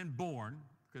who's been born,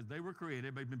 because they were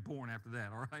created, but been born after that,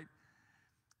 all right,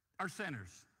 are sinners.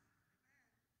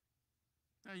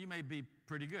 Now, you may be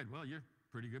pretty good. Well, you're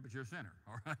pretty good, but you're a sinner,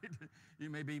 all right? You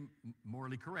may be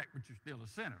morally correct, but you're still a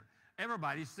sinner.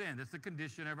 Everybody's sinned. That's the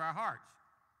condition of our hearts,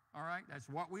 all right? That's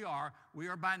what we are. We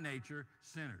are by nature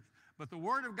sinners. But the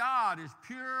Word of God is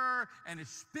pure and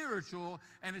it's spiritual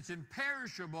and it's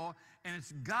imperishable and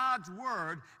it's God's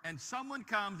Word, and someone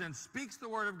comes and speaks the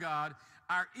Word of God,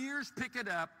 our ears pick it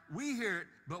up, we hear it,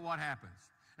 but what happens?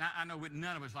 Now, I know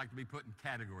none of us like to be put in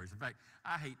categories. In fact,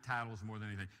 I hate titles more than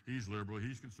anything. He's liberal,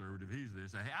 he's conservative, he's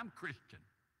this. Hey, I'm Christian,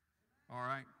 all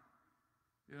right?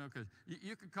 You know, because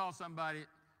you could call somebody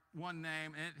one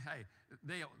name and,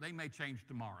 hey, they may change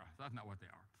tomorrow. That's not what they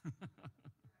are.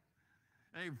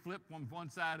 They flip from one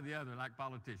side to the other like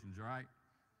politicians, all right?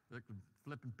 Like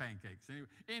flipping pancakes.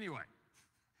 Anyway,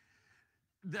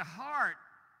 the heart,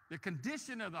 the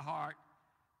condition of the heart,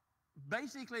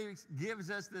 basically gives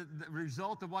us the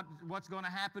result of what's going to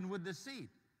happen with the seed.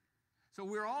 So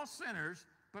we're all sinners,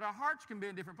 but our hearts can be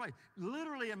in different places.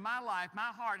 Literally in my life,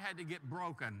 my heart had to get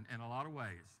broken in a lot of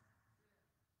ways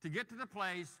to get to the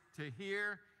place to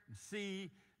hear and see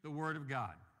the Word of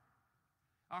God.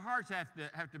 Our hearts have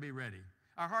to be ready.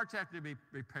 Our hearts have to be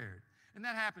prepared. And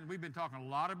that happens. We've been talking a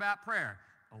lot about prayer.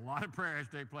 A lot of prayer has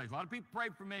to take place. A lot of people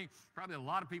prayed for me. Probably a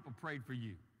lot of people prayed for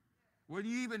you. Whether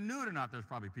you even knew it or not, there's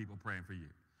probably people praying for you.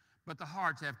 But the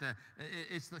hearts have to,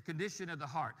 it's the condition of the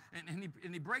heart.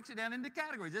 And he breaks it down into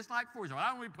categories, just like for example. I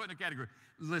don't want to be put in a category.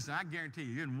 Listen, I guarantee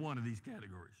you're in one of these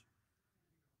categories.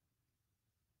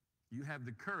 You have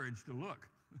the courage to look.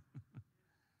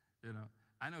 You know,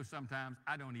 I know sometimes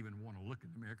I don't even want to look in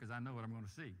the mirror because I know what I'm going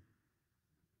to see.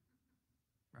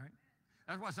 Right?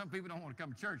 That's why some people don't want to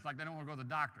come to church, like they don't want to go to the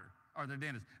doctor or the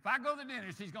dentist. If I go to the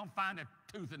dentist, he's going to find a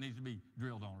tooth that needs to be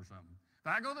drilled on or something. If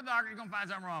I go to the doctor, he's going to find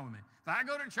something wrong with me. If I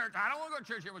go to church, I don't want to go to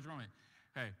church, what's wrong with me?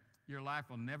 Hey, your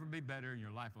life will never be better and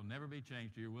your life will never be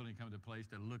changed till you're willing to come to a place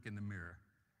to look in the mirror,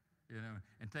 you know,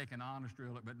 and take an honest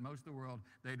real look. But most of the world,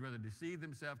 they'd rather deceive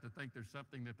themselves to think there's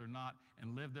something that they're not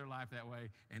and live their life that way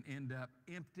and end up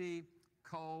empty,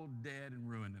 cold, dead,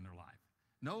 and ruined in their life.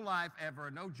 No life ever,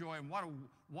 no joy, and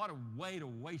what a way to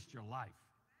waste your life.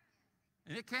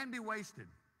 And it can be wasted.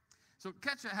 So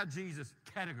catch how Jesus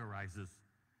categorizes.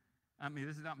 I mean,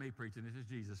 this is not me preaching. This is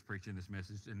Jesus preaching this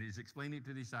message. And he's explaining it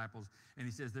to the disciples. And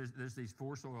he says there's these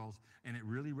four soils, and it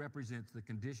really represents the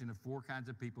condition of four kinds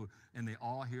of people, and they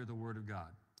all hear the Word of God.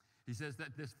 He says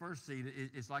that this first seed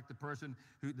is like the person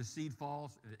who the seed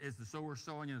falls, as the sower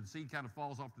sowing, you know, the seed kind of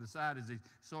falls off to the side as he's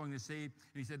sowing the seed.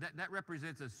 And he said that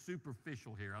represents a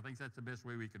superficial here. I think that's the best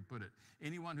way we can put it.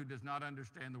 Anyone who does not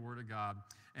understand the Word of God,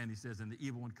 and he says, and the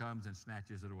evil one comes and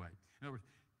snatches it away. In other words,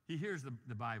 he hears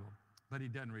the Bible, but he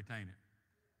doesn't retain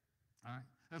it. All right?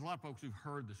 There's a lot of folks who've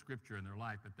heard the Scripture in their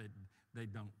life, but they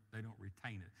don't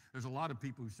retain it. There's a lot of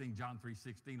people who sing John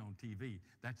 3:16 on TV.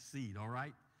 That's seed, all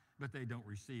right? But they don't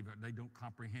receive it. They don't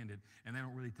comprehend it, and they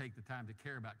don't really take the time to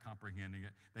care about comprehending it.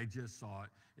 They just saw it.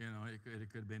 You know, it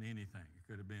could have been anything. It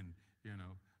could have been, you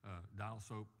know, dial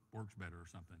soap works better or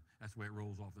something. That's the way it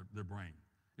rolls off their brain.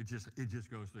 It just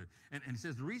goes through. And he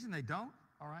says the reason they don't,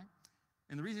 all right,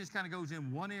 and the reason it kind of goes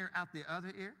in one ear, out the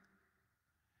other ear,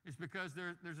 is because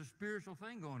there's a spiritual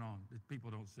thing going on that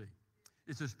people don't see.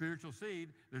 It's a spiritual seed.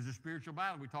 There's a spiritual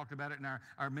battle. We talked about it in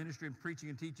our ministry and preaching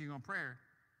and teaching on prayer.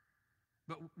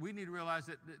 But we need to realize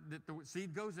that the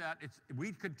seed goes out.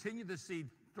 We continue the seed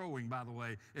throwing, by the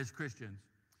way, as Christians.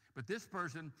 But this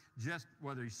person, just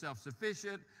whether he's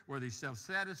self-sufficient, whether he's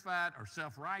self-satisfied or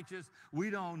self-righteous, we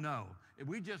don't know.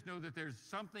 We just know that there's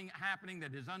something happening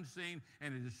that is unseen,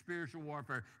 and it is spiritual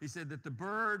warfare. He said that the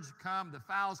birds come, the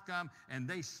fowls come, and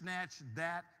they snatch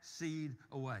that seed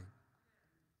away.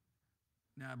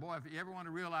 Now, boy, if you ever want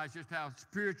to realize just how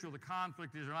spiritual the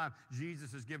conflict is in our life,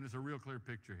 Jesus has given us a real clear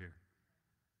picture here.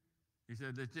 He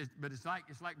said, it's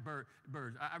like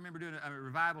birds. I remember doing a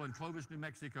revival in Clovis, New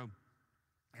Mexico,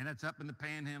 and it's up in the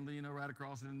Panhandle, right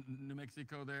across in New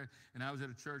Mexico there. And I was at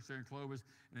a church there in Clovis,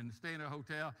 and staying in a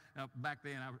hotel. Now, back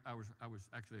then, I was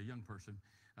actually a young person.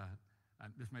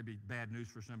 This may be bad news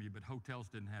for some of you, but hotels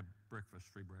didn't have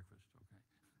free breakfast. Okay,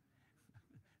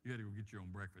 you had to go get your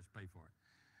own breakfast, pay for it.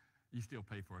 You still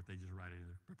pay for it; they just write it in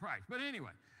the price. But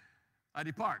anyway, I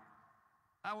depart.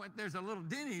 There's a little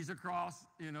Denny's across,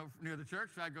 near the church.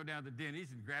 So I'd go down to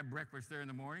Denny's and grab breakfast there in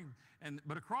the morning.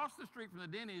 But across the street from the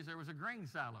Denny's, there was a grain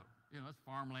silo. It's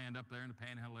farmland up there in the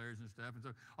panhandle areas and stuff. And so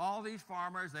all these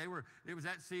farmers, it was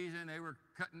that season, they were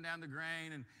cutting down the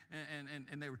grain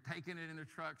and they were taking it in their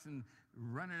trucks and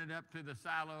running it up to the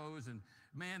silos. And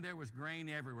man, there was grain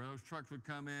everywhere. Those trucks would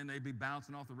come in, they'd be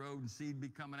bouncing off the road and seed would be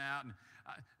coming out. And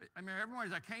I mean, every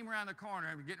morning as I came around the corner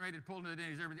and getting ready to pull into the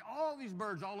Denny's, all these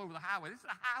birds all over the highway. This is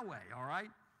a highway, all right?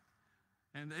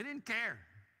 And they didn't care.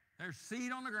 There's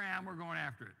seed on the ground, we're going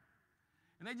after it.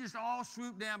 And they just all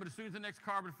swoop down, but as soon as the next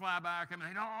car would fly by,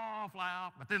 they'd all fly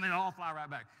off, but then they'd all fly right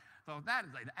back. So that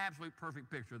is an absolute perfect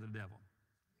picture of the devil.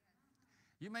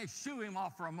 You may shoo him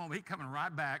off for a moment. He's coming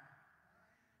right back.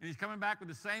 And he's coming back with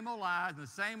the same old lies and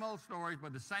the same old stories,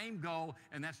 but the same goal,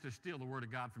 and that's to steal the word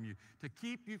of God from you, to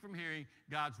keep you from hearing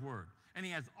God's word. And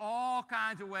he has all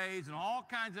kinds of ways and all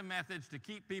kinds of methods to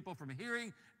keep people from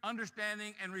hearing,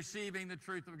 understanding, and receiving the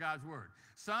truth of God's word.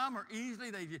 Some are easily,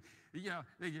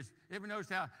 ever notice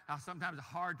how sometimes it's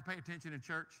hard to pay attention in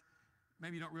church?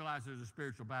 Maybe you don't realize there's a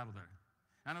spiritual battle there.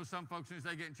 I know some folks, as soon as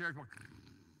they get in church,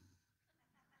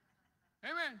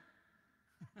 amen.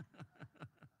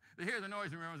 They hear the noise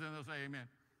in the room, and they'll say amen.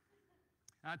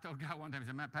 I told God one time, he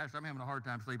said, Pastor, I'm having a hard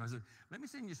time sleeping. I said, let me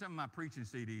send you some of my preaching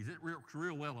CDs. It works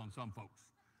real well on some folks.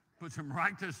 Puts them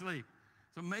right to sleep.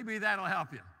 So maybe that'll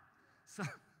help you. So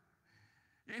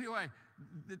anyway,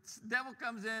 the devil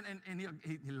comes in and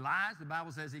he lies. The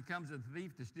Bible says he comes as a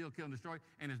thief to steal, kill, and destroy.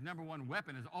 And his number one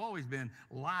weapon has always been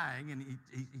lying, and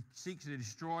he seeks to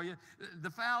destroy you. The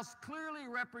fowls clearly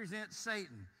represent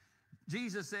Satan.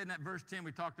 Jesus said in that verse 10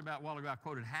 we talked about a while ago, I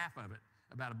quoted half of it,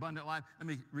 about abundant life. Let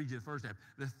me read you the first half.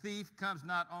 The thief comes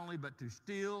not only but to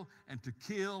steal and to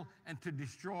kill and to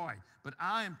destroy. But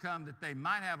I am come that they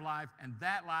might have life, and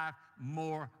that life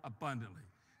more abundantly.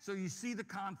 So you see the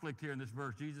conflict here in this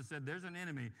verse. Jesus said, there's an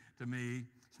enemy to me.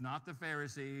 It's not the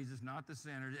Pharisees. It's not the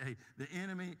sinners. Hey, the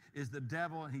enemy is the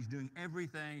devil, and he's doing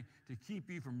everything to keep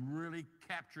you from really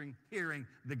hearing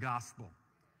the gospel.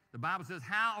 The Bible says,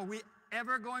 how are we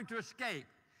ever going to escape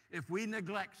if we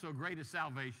neglect so great a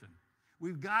salvation?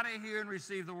 We've got to hear and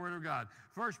receive the word of God.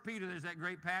 1 Peter, there's that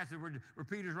great passage where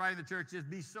Peter's writing to the church, says,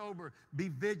 be sober, be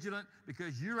vigilant,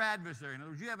 because your adversary, in other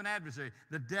words, you have an adversary,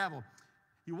 the devil.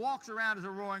 He walks around as a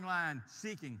roaring lion,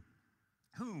 seeking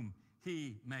whom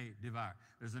he may devour.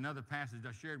 There's another passage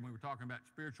I shared when we were talking about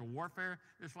spiritual warfare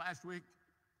this last week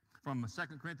from 2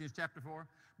 Corinthians chapter 4.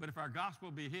 But if our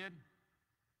gospel be hid,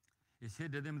 it's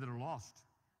hid to them that are lost.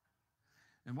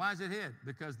 And why is it hid?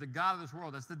 Because the God of this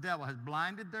world, that's the devil, has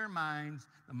blinded their minds,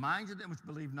 the minds of them which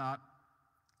believe not,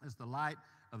 as the light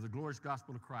of the glorious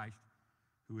gospel of Christ,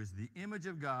 who is the image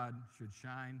of God, should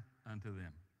shine unto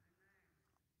them.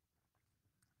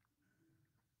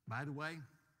 By the way,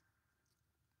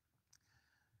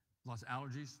 lost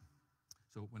allergies.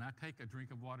 So when I take a drink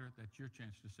of water, that's your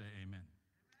chance to say amen.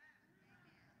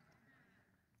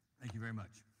 Thank you very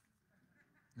much.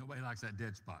 Nobody likes that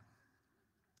dead spot.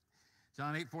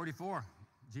 John 8:44,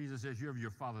 Jesus says, you have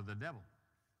your father the devil,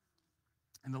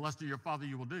 and the lust of your father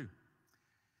you will do.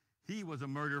 He was a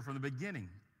murderer from the beginning,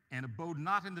 and abode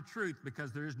not in the truth,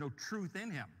 because there is no truth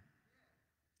in him.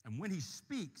 And when he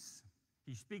speaks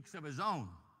of his own,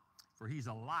 for he's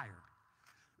a liar,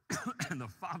 and the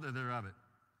father thereof it.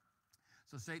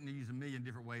 So Satan used a million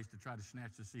different ways to try to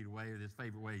snatch the seed away. His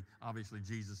favorite way, obviously,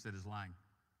 Jesus said, is lying.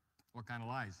 What kind of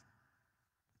lies?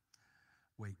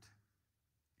 Wait,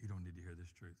 you don't need to hear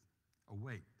this truth. Or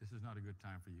wait, this is not a good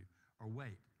time for you. Or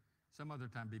wait, some other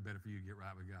time would be better for you to get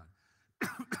right with God.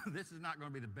 This is not going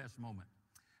to be the best moment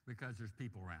because there's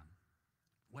people around.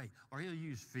 Wait, or he'll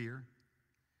use fear.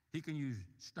 He can use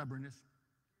stubbornness.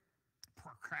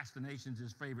 Procrastination's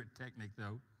his favorite technique,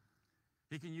 though.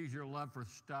 He can use your love for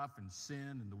stuff and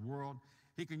sin and the world.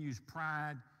 He can use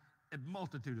pride, a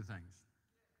multitude of things.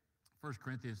 1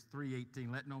 Corinthians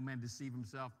 3:18, let no man deceive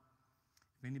himself.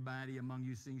 If anybody among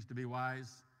you seems to be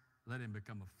wise, let him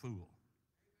become a fool.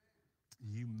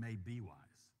 You may be wise.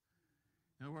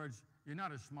 In other words, you're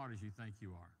not as smart as you think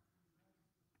you are.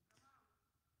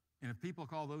 And if people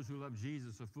call those who love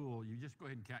Jesus a fool, you just go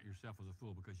ahead and count yourself as a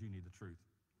fool because you need the truth.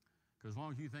 Because as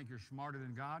long as you think you're smarter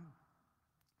than God,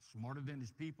 smarter than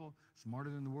his people,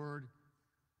 smarter than the word,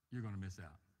 you're going to miss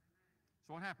out.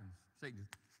 So what happens? Satan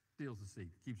steals the seed,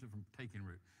 keeps it from taking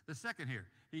root. The second here,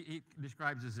 he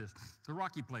describes as this, the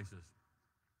rocky places.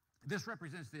 This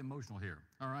represents the emotional here,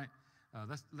 all right?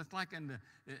 That's like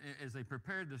as they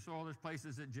prepared the soil, there's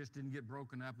places that just didn't get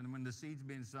broken up. And when the seed's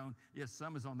being sown, yes,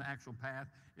 some is on the actual path,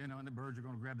 and the birds are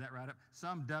going to grab that right up.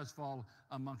 Some does fall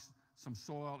amongst some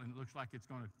soil, and it looks like it's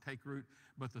going to take root,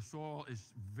 but the soil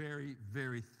is very,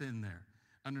 very thin there.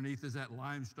 Underneath is that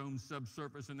limestone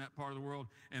subsurface in that part of the world,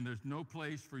 and there's no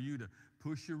place for you to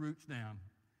push your roots down.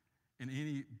 And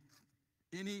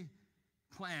any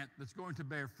plant that's going to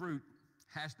bear fruit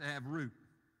has to have root.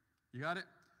 You got it?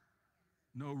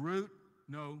 No root,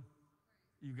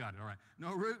 you got it, all right.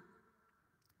 No root,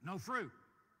 no fruit.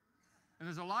 And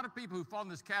there's a lot of people who fall in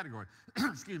this category.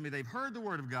 Excuse me, they've heard the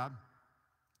word of God,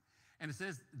 and it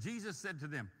says, Jesus said to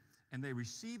them, and they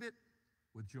receive it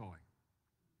with joy.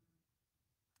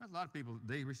 There's a lot of people,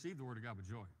 they receive the word of God with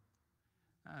joy.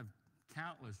 I have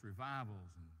countless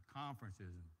revivals and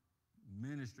conferences and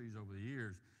ministries over the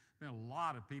years. There's been a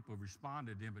lot of people who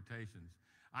responded to invitations.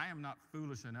 I am not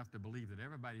foolish enough to believe that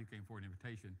everybody who came for an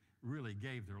invitation really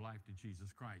gave their life to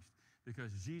Jesus Christ,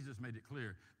 because Jesus made it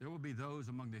clear there will be those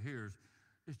among the hearers,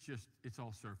 it's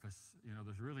all surface.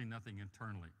 There's really nothing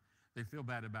internally. They feel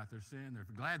bad about their sin. They're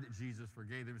glad that Jesus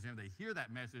forgave them sin. They hear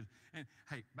that message. And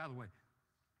hey, by the way,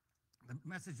 the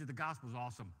message of the gospel is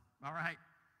awesome, all right?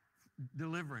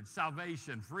 Deliverance,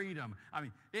 salvation, freedom. I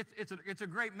mean, it's a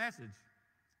great message.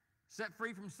 Set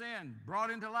free from sin, brought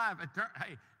into life,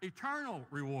 eternal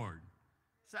reward,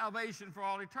 salvation for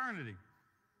all eternity.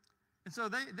 And so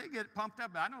they get pumped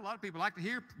up. I know a lot of people like to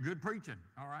hear good preaching,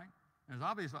 all right? And it's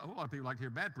obvious a whole lot of people like to hear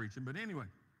bad preaching, but anyway,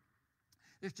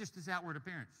 it's just this outward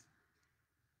appearance.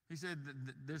 He said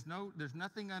there's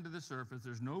nothing under the surface.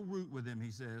 There's no root with him,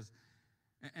 he says.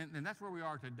 And that's where we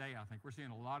are today, I think. We're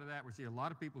seeing a lot of that. We're seeing a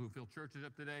lot of people who fill churches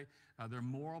up today. They're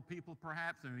moral people,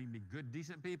 perhaps. They're even good,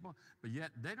 decent people. But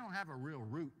yet, they don't have a real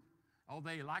root. Oh,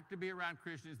 they like to be around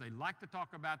Christians. They like to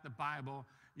talk about the Bible,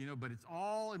 but it's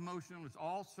all emotional. It's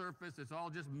all surface. It's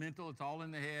all just mental. It's all in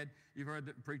the head. You've heard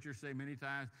the preachers say many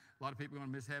times, a lot of people are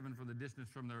going to miss heaven from the distance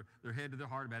from their head to their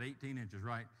heart, about 18 inches,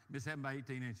 right? Miss heaven by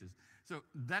 18 inches. So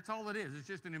that's all it is. It's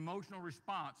just an emotional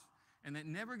response. And it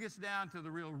never gets down to the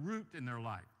real root in their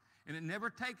life. And it never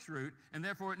takes root, and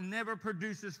therefore it never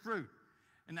produces fruit.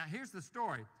 And now here's the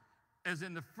story. As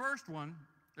in the first one,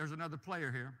 there's another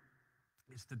player here.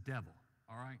 It's the devil,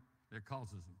 all right, that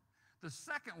causes them. The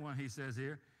second one, he says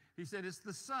here, he said it's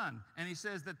the sun. And he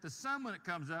says that the sun, when it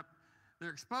comes up, they're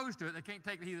exposed to it. They can't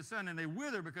take the heat of the sun, and they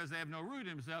wither because they have no root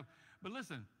in themselves. But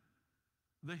listen,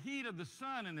 the heat of the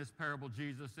sun in this parable,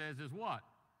 Jesus says, is what?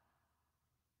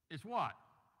 It's what?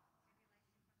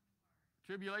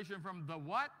 Tribulation from the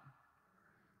what?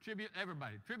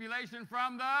 Everybody. Tribulation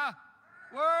from the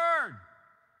Word.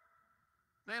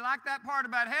 They like that part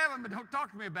about heaven, but don't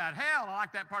talk to me about hell. I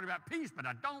like that part about peace, but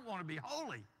I don't want to be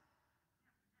holy.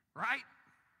 Right?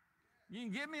 You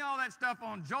can give me all that stuff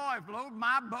on joy. Load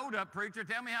my boat up, preacher.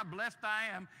 Tell me how blessed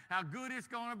I am, how good it's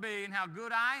going to be, and how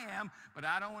good I am, but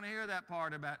I don't want to hear that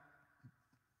part about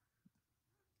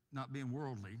not being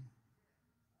worldly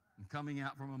and coming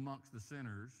out from amongst the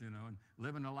sinners, and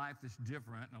living a life that's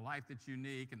different and a life that's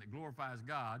unique and that glorifies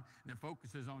God and that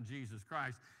focuses on Jesus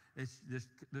Christ.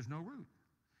 There's no root.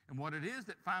 And what it is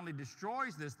that finally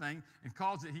destroys this thing and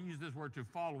causes it, he used this word, to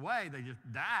fall away. They just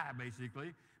die,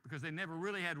 basically, because they never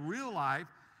really had real life.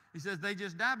 He says they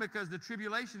just die because the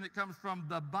tribulation that comes from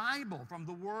the Bible, from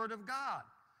the Word of God.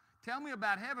 Tell me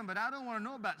about heaven, but I don't want to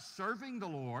know about serving the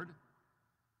Lord.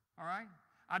 All right?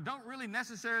 I don't really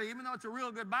necessarily, even though it's a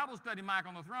real good Bible study, Mike,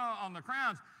 on the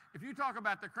crowns, if you talk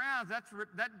about the crowns,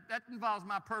 that involves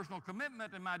my personal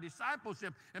commitment and my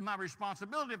discipleship and my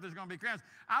responsibility if there's going to be crowns.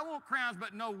 I want crowns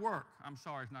but no work. I'm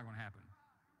sorry, it's not going to happen.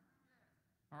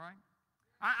 All right?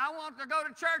 I want to go to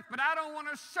church, but I don't want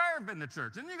to serve in the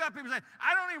church. And you got people saying,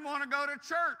 I don't even want to go to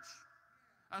church.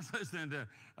 I was listening to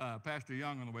Pastor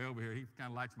Young on the way over here. He kind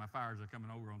of lights my fires coming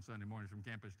over on Sunday mornings from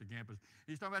campus to campus.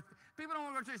 He's talking about people don't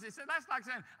want to go to church. He said, that's like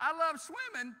saying, I love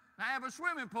swimming. I have a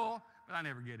swimming pool, but I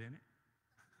never get in it.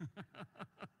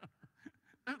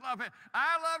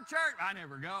 I love church. I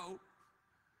never go.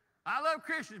 I love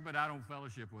Christians, but I don't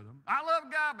fellowship with them. I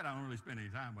love God, but I don't really spend any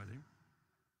time with him.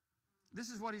 This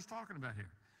is what he's talking about here.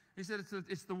 He said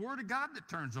it's the word of God that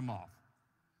turns them off.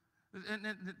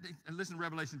 And listen to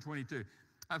Revelation 22.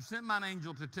 I've sent mine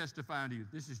angel to testify unto you.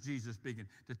 This is Jesus speaking.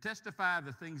 To testify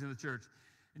the things in the church.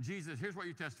 And Jesus, here's what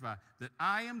you testify. That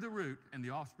I am the root and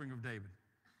the offspring of David.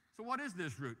 So what is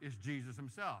this root? It's Jesus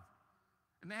himself.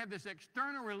 And they have this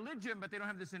external religion, but they don't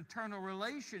have this internal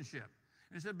relationship.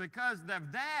 And he said because of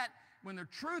that, when the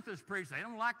truth is preached, they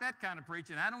don't like that kind of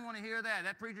preaching. I don't want to hear that.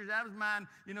 That preacher's out of his mind.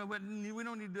 You know, but we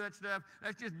don't need to do that stuff.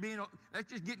 That's just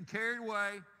getting carried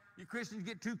away. You Christians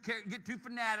get too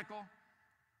fanatical.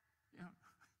 You know.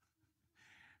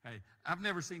 Hey, I've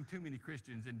never seen too many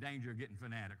Christians in danger of getting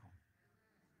fanatical,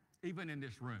 even in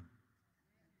this room.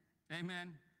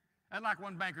 Amen. I'd like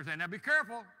one banker saying, now be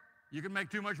careful. You can make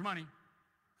too much money,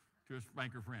 to his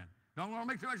banker friend. Don't want to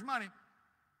make too much money.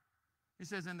 He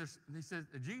says,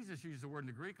 Jesus used the word in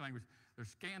the Greek language, they're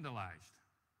scandalized.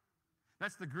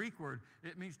 That's the Greek word.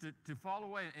 It means to fall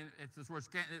away. And it's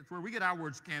where we get our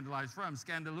word scandalized from,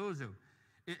 scandalozo.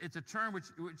 It's a term which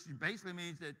basically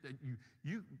means that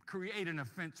you create an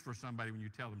offense for somebody when you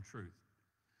tell them truth.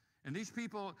 And these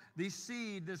people, these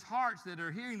hearts that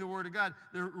are hearing the word of God,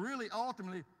 they're really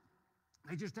ultimately,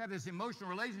 they just have this emotional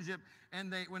relationship.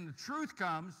 And when the truth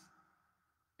comes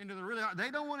into the really heart,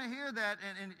 they don't want to hear that,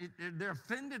 and they're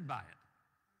offended by it.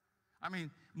 I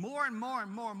mean, more and more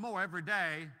and more and more every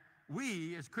day,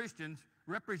 we as Christians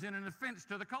represent an offense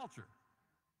to the culture.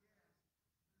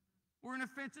 We're an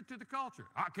offense to the culture.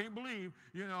 I can't believe,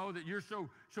 that you're so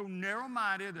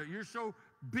narrow-minded, that you're so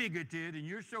bigoted, and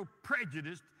you're so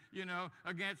prejudiced,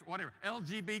 against whatever,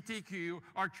 LGBTQ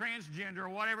or transgender or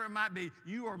whatever it might be.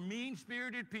 You are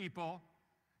mean-spirited people.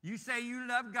 You say you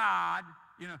love God,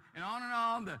 and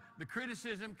on the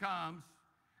criticism comes.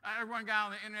 I heard one guy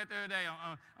on the internet the other day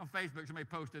on Facebook, somebody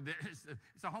posted that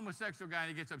it's a homosexual guy, and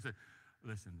he gets up and says,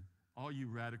 listen, all you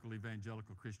radical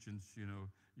evangelical Christians,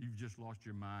 you've just lost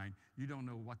your mind. You don't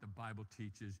know what the Bible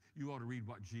teaches. You ought to read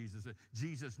what Jesus said.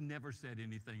 Jesus never said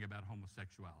anything about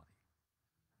homosexuality.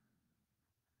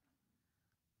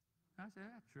 I said,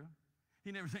 that's true.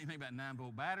 He never said anything about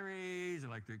 9-volt batteries,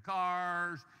 electric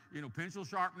cars, pencil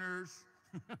sharpeners.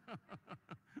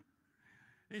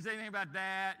 He didn't say anything about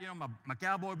that. My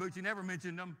cowboy boots, he never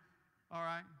mentioned them. All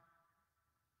right.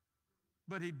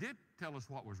 But he did tell us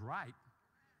what was right.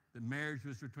 That marriage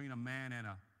was between a man and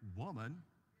a woman.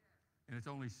 And it's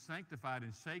only sanctified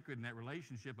and sacred in that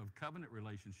relationship of covenant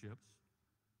relationships.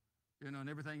 And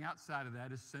everything outside of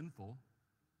that is sinful.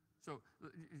 So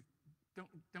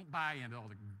don't buy into all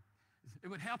the... It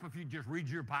would help if you just read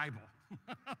your Bible.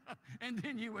 And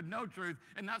then you would know truth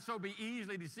and not so be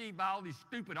easily deceived by all these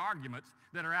stupid arguments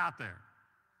that are out there.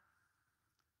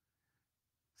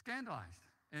 Scandalized.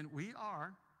 And we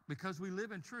are, because we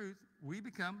live in truth, we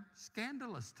become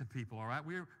scandalous to people, all right?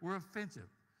 We're offensive.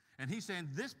 And he's saying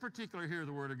this particular here,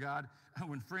 the word of God,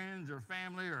 when friends or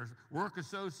family or work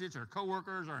associates or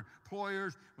coworkers or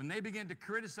employers, when they begin to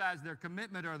criticize their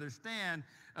commitment or their stand,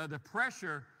 the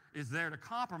pressure is there to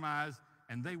compromise,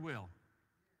 and they will.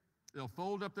 They'll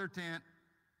fold up their tent,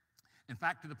 in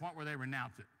fact, to the point where they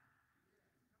renounce it,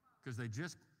 because they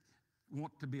just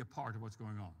want to be a part of what's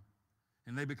going on.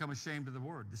 And they become ashamed of the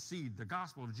word, the seed, the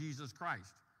gospel of Jesus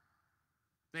Christ.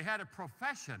 They had a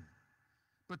profession,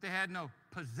 but they had no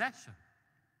possession.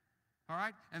 All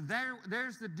right? And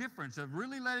there's the difference of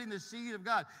really letting the seed of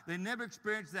God. They never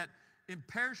experienced that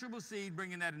imperishable seed,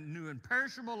 bringing that new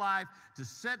imperishable life to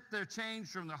set their change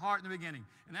from the heart in the beginning.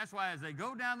 And that's why as they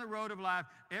go down the road of life,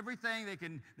 everything they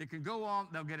can go on,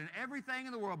 they'll get in everything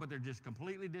in the world, but they're just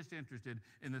completely disinterested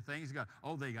in the things of God.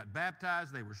 Oh, they got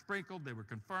baptized, they were sprinkled, they were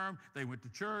confirmed, they went to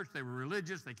church, they were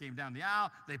religious, they came down the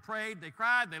aisle, they prayed, they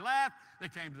cried, they laughed, they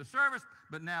came to the service,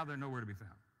 but now they're nowhere to be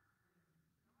found.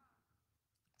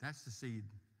 That's the seed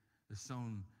that's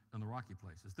sown on the rocky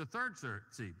places. The third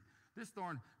seed. This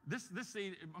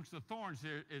seed amongst the thorns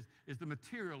here is the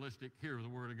materialistic hearer of the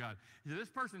word of God. He said, this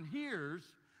person hears,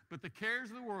 but the cares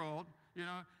of the world,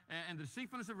 and the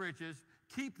deceitfulness of riches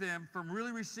keep them from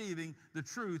really receiving the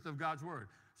truth of God's word.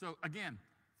 So again,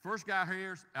 first guy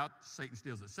hears, out Satan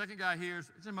steals it. Second guy hears,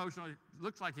 it's emotional, it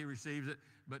looks like he receives it,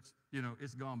 but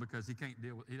it's gone because he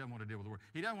doesn't want to deal with the word.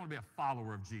 He doesn't want to be a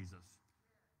follower of Jesus.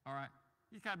 All right?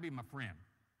 You got to be my friend.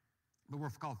 But we're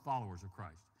called followers of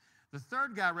Christ. The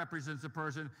third guy represents a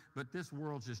person, but this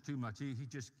world's just too much. He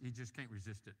just can't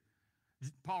resist it.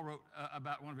 Paul wrote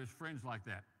about one of his friends like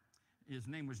that. His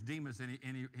name was Demas, and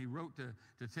he wrote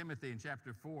to Timothy in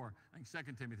chapter 4, I think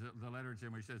 2 Timothy, the letter to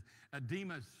him, where he says,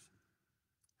 Demas,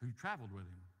 who traveled with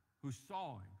him, who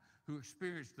saw him, who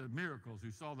experienced the miracles,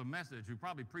 who saw the message, who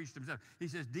probably preached himself. He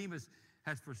says, Demas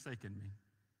has forsaken me.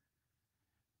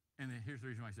 And then here's the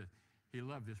reason why he says, he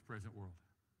loved this present world.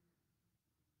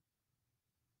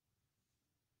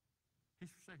 He's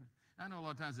forsaken. I know a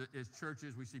lot of times as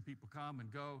churches, we see people come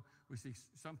and go. We see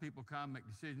some people come, make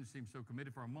decisions, seem so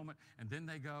committed for a moment, and then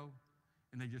they go,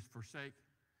 and they just forsake.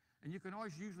 And you can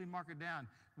always usually mark it down.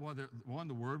 Whether, one,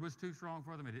 the word was too strong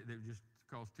for them. It just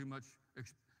caused too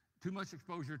much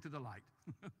exposure to the light,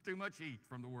 too much heat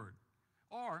from the word.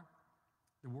 Or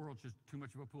the world's just too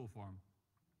much of a pull for them.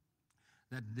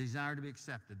 That desire to be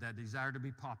accepted, that desire to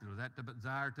be popular, that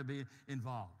desire to be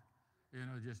involved. You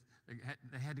know, just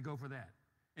they had to go for that.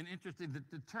 And interesting,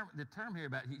 the term here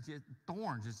about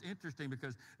thorns is interesting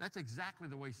because that's exactly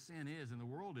the way sin is and the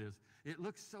world is. It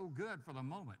looks so good for the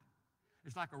moment.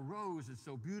 It's like a rose that's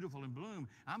so beautiful in bloom.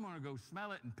 I'm going to go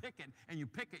smell it and pick it, and you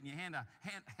pick it and you hand a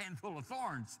handful of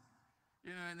thorns.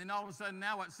 You know, and then all of a sudden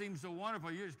now what seems so wonderful,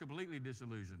 you're just completely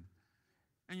disillusioned.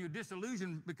 And you're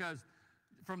disillusioned because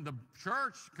from the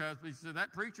church, because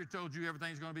that preacher told you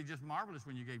everything's going to be just marvelous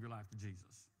when you gave your life to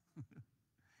Jesus.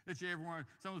 That you ever want,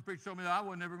 some of the preachers told me that I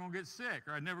was never going to get sick,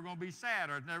 or I'm never going to be sad,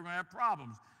 or I'm never going to have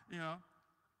problems, you know.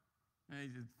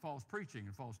 And false preaching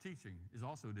and false teaching is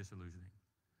also disillusioning.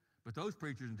 But those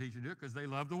preachers and teachers do it because they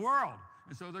love the world.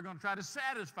 And so they're going to try to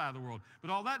satisfy the world.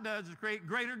 But all that does is create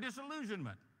greater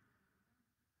disillusionment.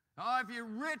 Oh, if you're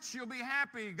rich, you'll be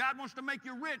happy. God wants to make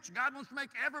you rich. God wants to make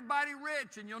everybody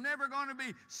rich, and you're never going to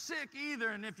be sick either.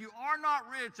 And if you are not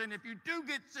rich, and if you do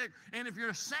get sick, and if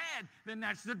you're sad, then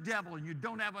that's the devil, and you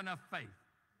don't have enough faith.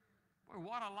 Boy,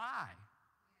 what a lie.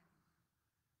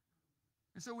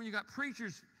 And so when you got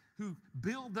preachers who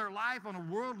build their life on a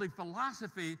worldly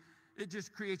philosophy, it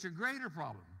just creates a greater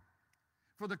problem.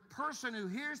 For the person who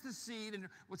hears the seed and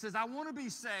says, I want to be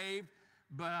saved,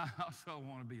 but I also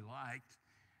want to be liked.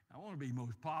 I want to be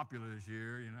most popular this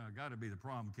year, you know, I got to be the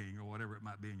prom king or whatever it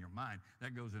might be in your mind.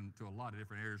 That goes into a lot of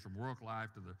different areas from work life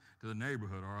to the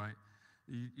neighborhood, all right?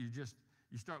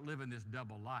 You start living this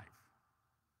double life.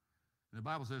 And the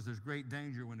Bible says there's great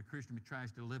danger when a Christian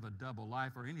tries to live a double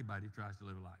life, or anybody tries to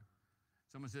live a life.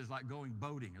 Someone says like going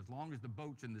boating. As long as the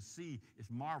boat's in the sea, it's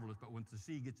marvelous, but once the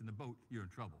sea gets in the boat, you're in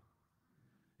trouble.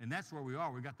 And that's where we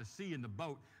are. We got the sea in the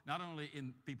boat, not only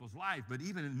in people's life, but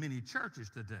even in many churches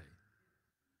today.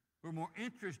 We're more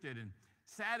interested in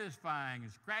satisfying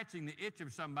and scratching the itch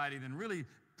of somebody than really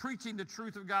preaching the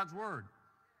truth of God's word,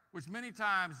 which many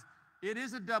times it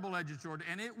is a double-edged sword,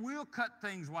 and it will cut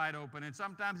things wide open, and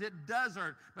sometimes it does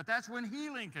hurt, but that's when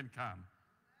healing can come.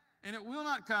 And it will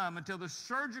not come until the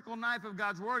surgical knife of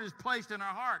God's word is placed in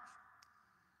our hearts.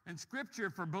 And Scripture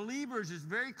for believers is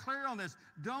very clear on this.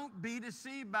 Don't be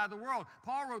deceived by the world.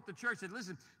 Paul wrote to the church, said,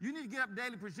 listen, you need to get up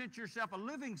daily, present yourself a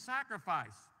living sacrifice,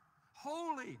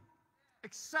 holy,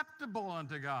 acceptable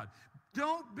unto God.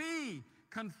 Don't be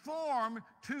conformed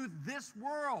to this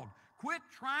world. Quit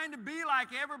trying to be like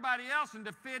everybody else and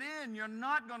to fit in. You're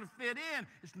not going to fit in.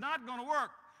 It's not going to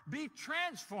work. Be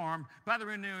transformed by the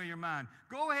renewing of your mind.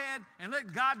 Go ahead and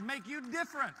let God make you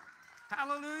different.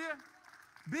 Hallelujah.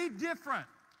 Be different.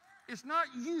 It's not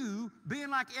you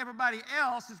being like everybody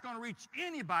else that's going to reach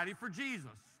anybody for Jesus.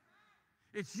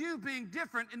 It's you being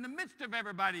different in the midst of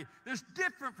everybody that's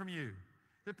different from you.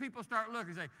 That people start looking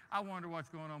and say, I wonder what's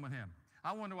going on with him.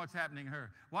 I wonder what's happening to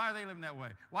her. Why are they living that way?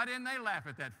 Why didn't they laugh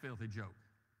at that filthy joke?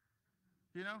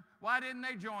 You know, why didn't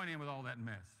they join in with all that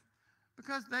mess?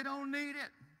 Because they don't need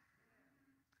it.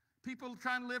 People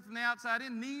trying to live from the outside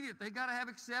in need it. They got to have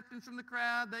acceptance from the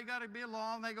crowd. They got to be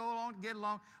along. They go along to get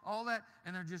along, all that,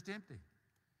 and they're just empty.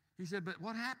 He said, but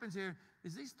what happens here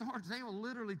is these thorns, they will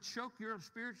literally choke your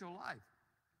spiritual life.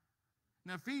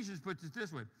 Now, Ephesians puts it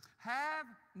this way. Have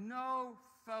no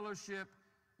fellowship,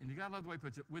 and you got to love the way he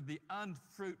puts it, with the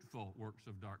unfruitful works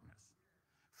of darkness.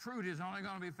 Fruit is only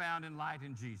going to be found in light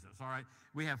in Jesus, all right?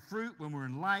 We have fruit when we're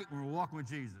in light, when we're walking with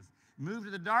Jesus. Move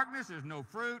to the darkness, there's no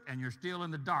fruit, and you're still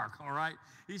in the dark, all right?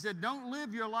 He said, don't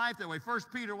live your life that way. 1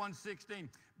 Peter 1:16,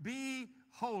 be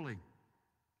holy,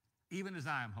 even as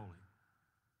I am holy.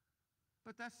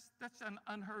 But that's an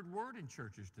unheard word in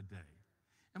churches today.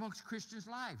 Amongst Christians'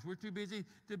 lives, we're too busy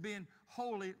to being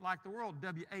holy like the world,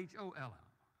 W-H-O-L-L,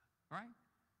 right?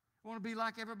 We want to be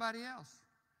like everybody else.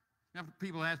 Now,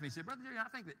 people ask me, say, Brother Jerry, I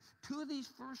think that two of these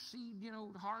first seed,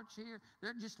 hearts here,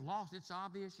 they're just lost. It's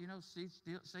obvious,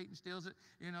 Satan steals it,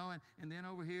 and then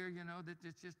over here, that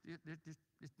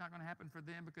it's not going to happen for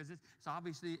them because it's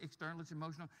obviously external, it's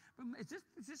emotional. But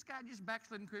is this guy just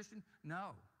backslidden Christian?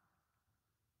 No.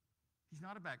 He's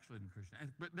not a backslidden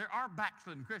Christian. But there are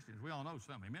backslidden Christians. We all know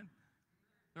some, amen?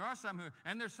 There are some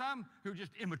and there's some who are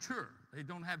just immature. They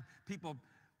don't have people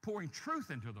pouring truth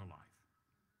into their life.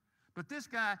 But this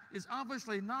guy is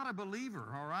obviously not a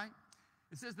believer, all right?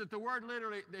 It says that the word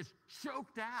literally is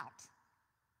choked out.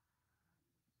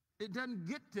 It doesn't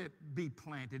get to be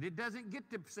planted. It doesn't get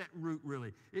to set root,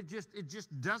 really. It just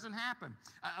doesn't happen.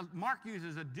 Mark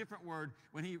uses a different word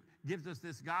when he gives us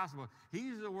this gospel. He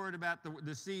uses a word about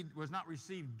the seed was not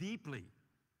received deeply,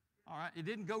 all right? It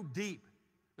didn't go deep.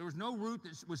 There was no root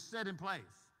that was set in place.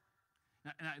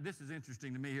 Now, this is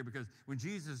interesting to me here because when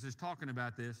Jesus is talking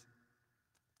about this,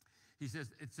 he says,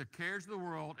 it's the cares of the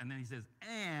world, and then he says,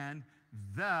 and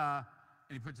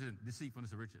he puts it in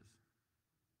deceitfulness of riches.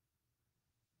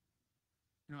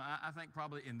 I think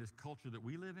probably in this culture that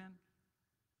we live in,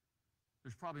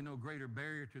 there's probably no greater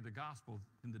barrier to the gospel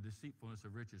than the deceitfulness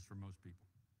of riches for most people.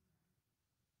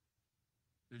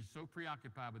 They're so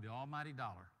preoccupied with the almighty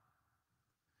dollar.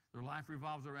 Their life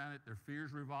revolves around it. Their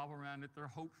fears revolve around it. Their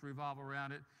hopes revolve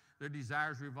around it. Their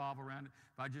desires revolve around it.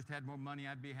 If I just had more money,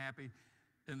 I'd be happy.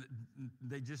 And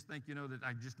they just think, that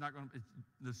I'm just not going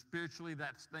to, spiritually,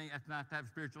 that's not to have a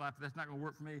spiritual life. That's not going to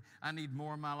work for me. I need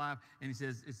more in my life. And he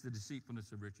says, it's the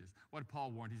deceitfulness of riches. What did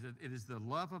Paul warn? He said, it is the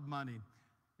love of money.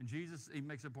 And Jesus, he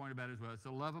makes a point about it as well. It's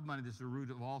the love of money that's the root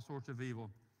of all sorts of evil.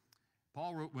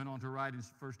 Paul went on to write in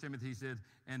 1 Timothy, he said,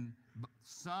 and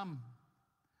some,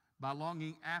 by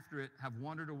longing after it, have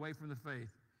wandered away from the faith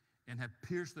and have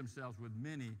pierced themselves with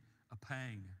many a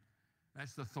pang.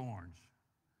 That's the thorns.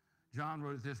 John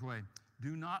wrote it this way,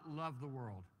 do not love the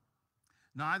world,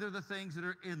 neither the things that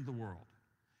are in the world.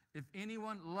 If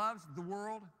anyone loves the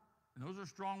world, and those are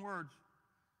strong words,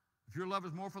 if your love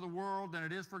is more for the world than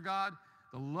it is for God,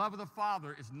 the love of the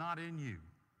Father is not in you.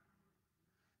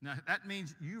 Now, that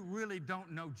means you really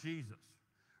don't know Jesus.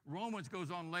 Romans goes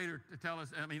on later to tell us,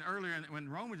 earlier when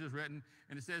Romans is written,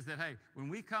 and it says that, hey, when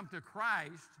we come to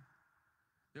Christ,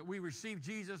 that we receive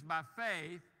Jesus by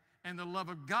faith, and the love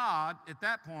of God, at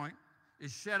that point,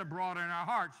 is shed abroad in our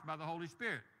hearts by the Holy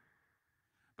Spirit.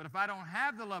 But if I don't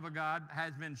have the love of God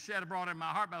has been shed abroad in my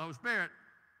heart by the Holy Spirit,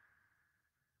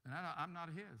 then I'm not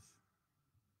His.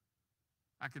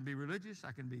 I can be religious.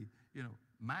 I can be,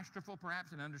 masterful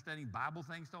perhaps in understanding Bible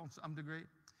things to some degree.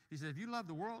 He said, if you love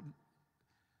the world,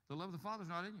 the love of the Father is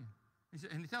not in you. He said,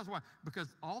 and he tells why. Because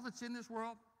all that's in this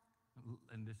world,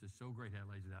 and this is so great how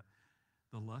he lays it out,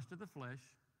 the lust of the flesh,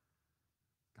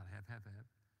 got to have.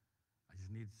 I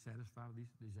just need to satisfy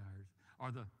these desires.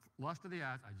 Or the lust of the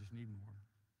eyes, I just need more.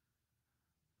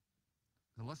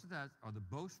 The lust of the eyes are the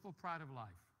boastful pride of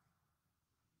life.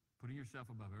 Putting yourself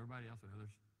above everybody else and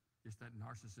others. It's that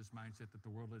narcissist mindset that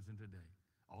the world lives in today.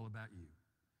 All about you.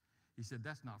 He said,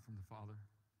 that's not from the Father.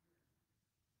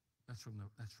 That's from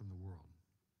the world.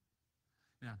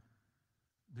 Now,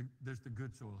 there's the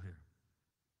good soil here.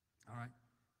 All right?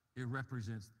 It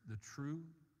represents the true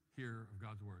hearer of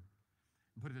God's word.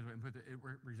 And put it this way, it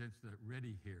represents the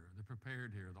ready hearer, the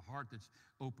prepared hearer, the heart that's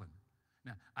open.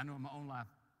 Now, I know in my own life,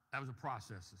 that was a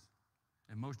process.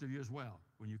 And most of you as well,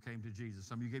 when you came to Jesus.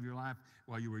 Some of you gave your life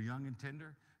while you were young and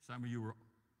tender. Some of you were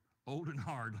old and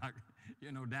hard, like,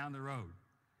 down the road.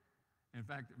 In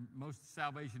fact, most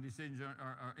salvation decisions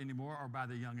anymore are by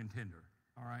the young and tender,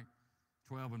 all right?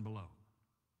 12 and below.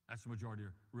 That's the majority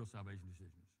of real salvation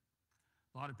decisions.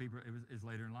 A lot of people, it is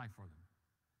later in life for them.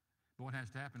 But what has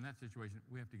to happen in that situation,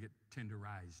 we have to get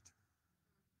tenderized.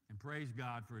 And praise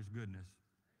God for His goodness,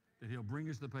 that He'll bring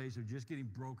us to the place of just getting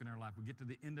broken in our life. We get to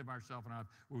the end of ourselves in our life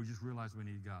where we just realize we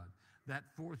need God. That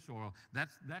fourth soil,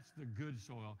 that's the good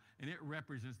soil, and it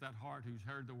represents that heart who's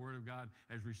heard the Word of God,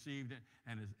 has received it,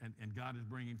 and God is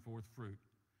bringing forth fruit.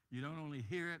 You don't only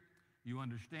hear it, you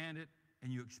understand it,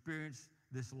 and you experience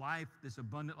this life, this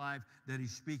abundant life that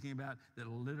He's speaking about that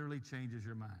literally changes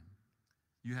your mind.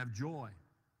 You have joy.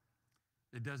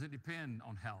 It doesn't depend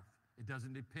on health. It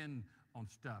doesn't depend on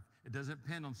stuff. It doesn't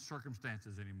depend on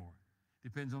circumstances anymore.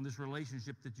 It depends on this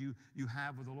relationship that you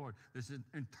have with the Lord. This is an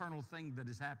internal thing that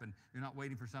has happened. You're not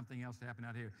waiting for something else to happen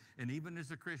out here. And even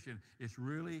as a Christian, it's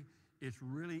really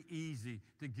easy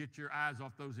to get your eyes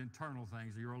off those internal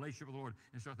things, your relationship with the Lord,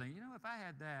 and start thinking, if I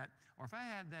had that, or if I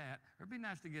had that, it'd be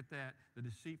nice to get that. The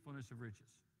deceitfulness of riches.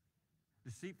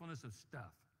 Deceitfulness of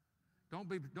stuff. Don't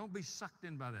be sucked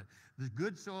in by that. The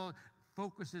good soil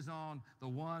focuses on the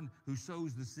one who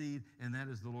sows the seed, and that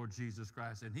is the Lord Jesus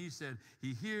Christ. And he said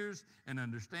he hears and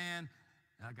understands.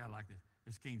 I got to like this.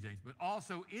 It's King James. But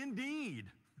also indeed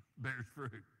bears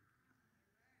fruit.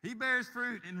 He bears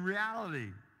fruit in reality.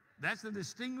 That's the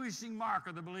distinguishing mark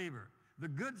of the believer. The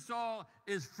good soil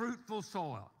is fruitful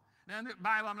soil. Now, in the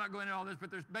Bible, I'm not going into all this,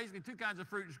 but there's basically two kinds of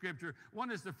fruit in Scripture.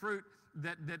 One is the fruit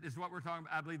that is what we're talking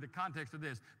about. I believe the context of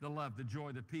this, the love, the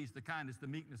joy, the peace, the kindness, the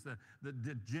meekness,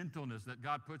 the gentleness that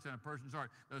God puts in a person's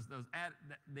heart.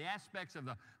 The aspects of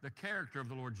the character of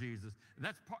the Lord Jesus.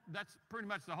 That's pretty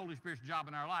much the Holy Spirit's job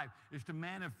in our life, is to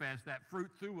manifest that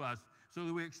fruit through us so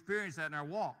that we experience that in our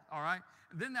walk, all right?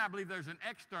 Then I believe there's an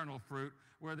external fruit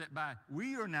where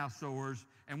we are now sowers,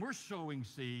 and we're sowing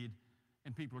seed,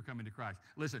 and people are coming to Christ.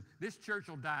 Listen, this church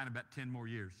will die in about 10 more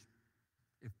years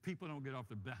if people don't get off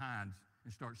their behinds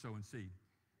and start sowing seed.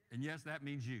 And yes, that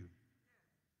means you.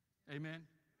 Amen?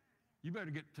 You better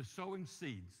get to sowing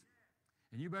seeds.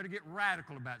 And you better get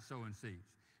radical about sowing seeds.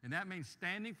 And that means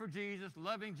standing for Jesus,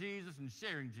 loving Jesus, and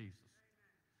sharing Jesus.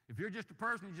 If you're just a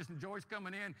person who just enjoys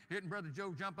coming in, hitting Brother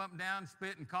Joe jump up and down,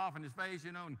 spit and cough in his face,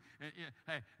 you know,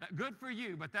 hey, good for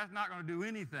you, but that's not going to do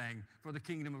anything for the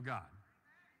kingdom of God.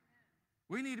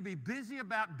 We need to be busy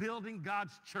about building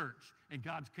God's church and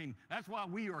God's kingdom. That's why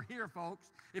we are here, folks.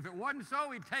 If it wasn't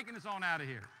so, he'd taken us on out of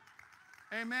here.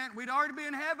 Amen. We'd already be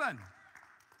in heaven.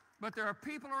 But there are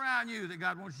people around you that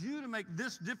God wants you to make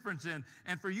this difference in.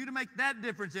 And for you to make that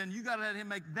difference in, you got to let him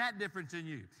make that difference in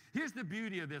you. Here's the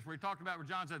beauty of this, where he talked about where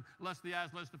John said, lust of the eyes,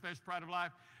 lust of the flesh, pride of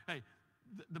life. Hey,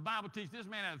 the Bible teaches this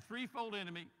man had a threefold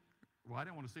enemy. Well, I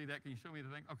didn't want to see that. Can you show me the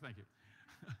thing? Oh, thank you.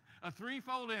 A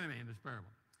threefold enemy in this parable.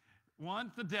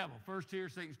 One, the devil. First here,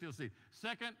 Satan steals seed.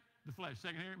 Second, the flesh.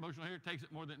 Second here, emotional here, takes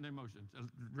it more than the emotions,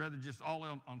 rather just all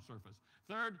on surface.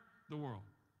 Third, the world.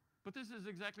 But this is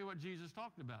exactly what Jesus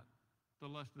talked about. The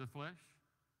lust of the flesh,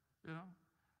 you know,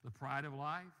 the pride of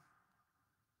life,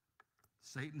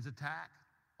 Satan's attack.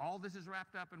 All this is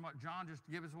wrapped up in what John just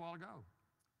gave us a while ago.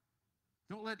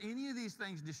 Don't let any of these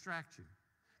things distract you.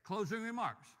 Closing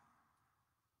remarks.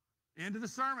 End of the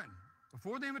sermon.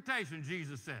 Before the invitation,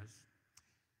 Jesus says,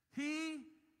 he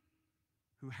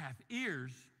who hath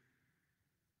ears,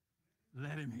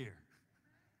 let him hear.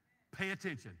 Pay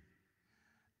attention.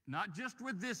 Not just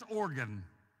with this organ,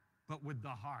 but with the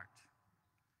heart.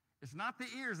 It's not the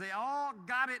ears. They all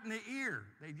got it in the ear.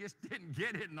 They just didn't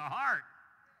get it in the heart.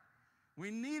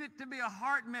 We need it to be a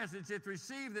heart message that's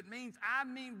received that means I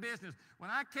mean business. When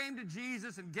I came to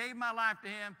Jesus and gave my life to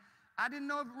him, I didn't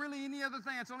know really any other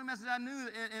thing. That's the only message I knew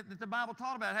that the Bible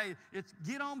taught about. Hey, it's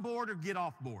get on board or get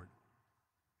off board.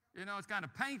 You know, it's kind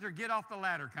of paint or get off the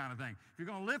ladder kind of thing. If you're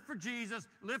going to live for Jesus,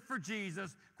 live for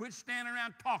Jesus. Quit standing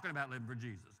around talking about living for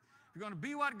Jesus. If you're going to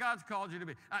be what God's called you to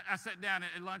be. I sat down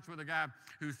at lunch with a guy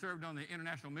who served on the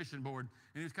International Mission Board,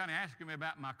 and he was kind of asking me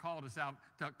about my call to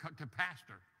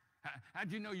pastor.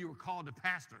 How'd you know you were called to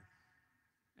pastor?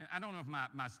 And I don't know if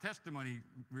my testimony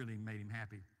really made him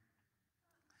happy.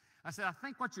 I said, I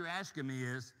think what you're asking me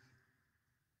is,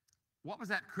 what was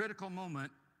that critical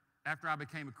moment after I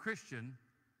became a Christian,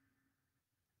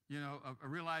 you know, of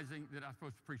realizing that I'm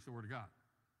supposed to preach the Word of God?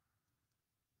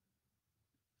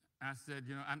 I said,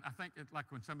 you know, I think it's like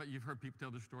when you've heard people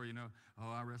tell this story, you know, oh,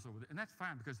 I wrestle with it. And that's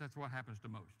fine, because that's what happens to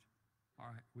most. All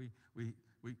right,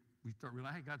 we start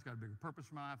realizing, hey, God's got a bigger purpose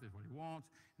for my life. That's what he wants.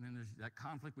 And then there's that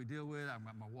conflict we deal with. I'm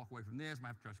going to walk away from this. I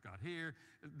have to trust God here.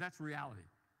 That's reality.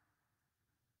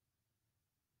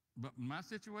 But in my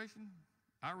situation,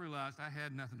 I realized I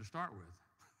had nothing to start with.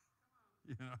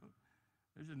 You know,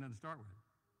 there's just nothing to start with.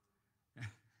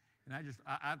 And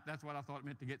that's what I thought it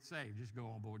meant to get saved. Just go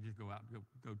on board, just go out,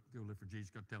 go live for Jesus,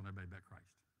 go telling everybody about Christ.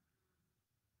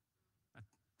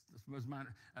 This was mine.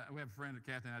 We have a friend,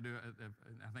 Kathy, and I do,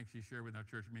 I think she shared with our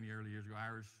church many early years ago,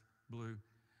 Irish Blue.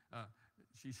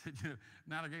 She said, you know,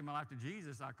 now that I gave my life to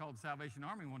Jesus, I called the Salvation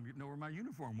Army and wanted to know where my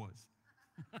uniform was.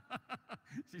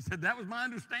 She said, that was my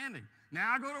understanding.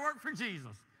 Now I go to work for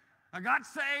Jesus. I got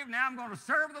saved, now I'm going to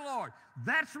serve the Lord.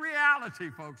 That's reality,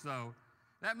 folks, though.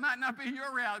 That might not be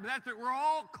your reality, but that's it. We're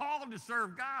all called to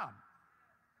serve God.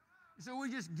 So we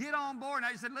just get on board. And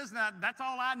I said, listen, that's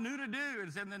all I knew to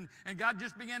do. And God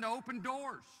just began to open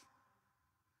doors.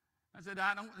 I said,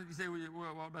 I don't, you say,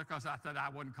 well, because I said I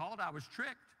wasn't called, I was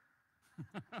tricked.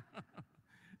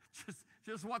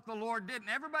 just what the Lord did. And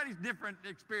everybody's different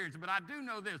experience, but I do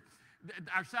know this.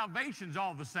 Our salvation's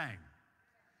all the same.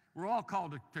 We're all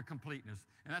called to completeness.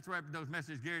 And that's why those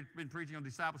messages Gary's been preaching on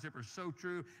discipleship are so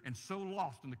true and so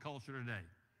lost in the culture today.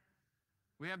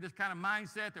 We have this kind of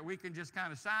mindset that we can just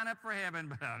kind of sign up for heaven,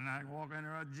 but I'm not walking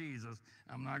around Jesus.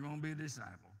 I'm not going to be a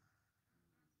disciple.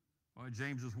 Well,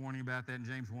 James was warning about that in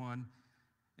James 1.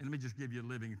 And let me just give you a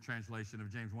living translation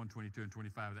of James 1, 22 and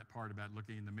 25, that part about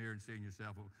looking in the mirror and seeing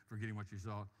yourself, forgetting what you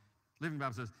saw. Living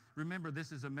Bible says, remember,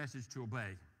 this is a message to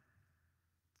obey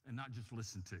and not just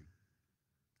listen to.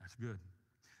 That's good.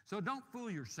 So don't fool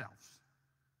yourselves.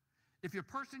 If your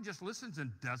person just listens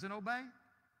and doesn't obey,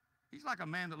 he's like a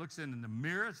man that looks in the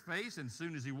mirror's face, and as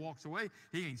soon as he walks away,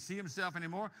 he ain't see himself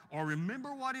anymore or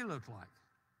remember what he looked like.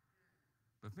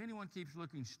 But if anyone keeps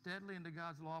looking steadily into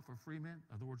God's law for free men,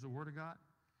 in other words, the Word of God,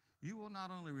 you will not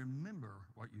only remember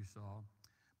what you saw,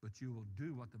 but you will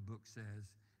do what the book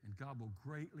says, and God will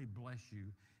greatly bless you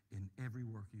in every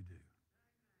work you do.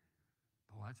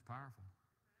 Oh, that's powerful.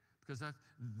 Because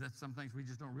that's some things we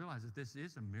just don't realize, that this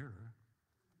is a mirror.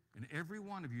 And every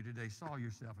one of you today saw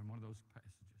yourself in one of those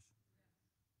passages.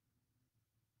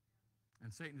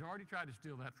 And Satan's already tried to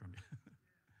steal that from you.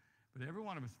 But every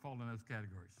one of us fall in those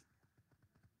categories.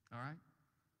 All right?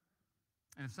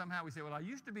 And if somehow we say, well, I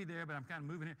used to be there, but I'm kind of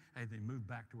moving here, hey, then move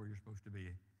back to where you're supposed to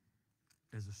be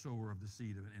as a sower of the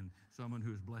seed and someone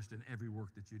who is blessed in every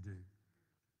work that you do.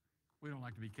 We don't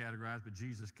like to be categorized, but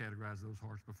Jesus categorized those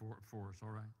hearts for us,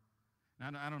 all right?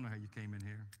 Now, I don't know how you came in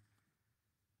here,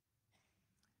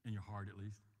 in your heart at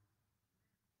least.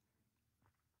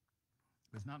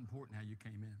 But it's not important how you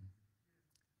came in.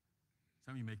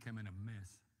 Some of you may come in a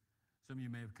mess. Some of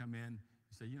you may have come in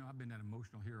and say, you know, I've been that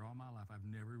emotional here all my life. I've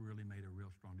never really made a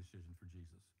real strong decision for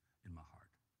Jesus in my heart.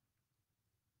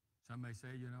 Some may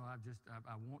say, you know, I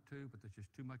want to, but there's just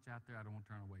too much out there I don't want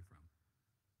to turn away from.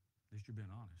 At least you're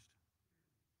being honest.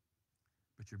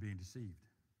 But you're being deceived.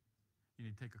 You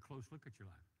need to take a close look at your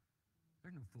life.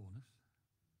 There's no fullness.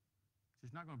 It's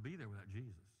just not going to be there without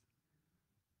Jesus.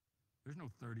 There's no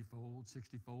 30-fold,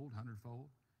 60-fold, 100-fold.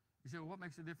 You say, well, what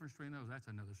makes the difference between those? That's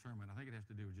another sermon. I think it has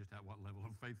to do with just at what level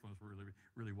of faithfulness we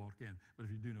really walk in. But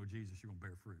if you do know Jesus, you're going to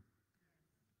bear fruit.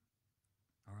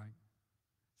 All right?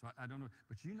 So I don't know.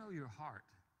 But you know your heart.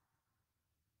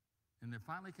 And there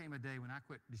finally came a day when I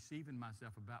quit deceiving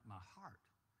myself about my heart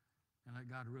and let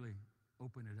God really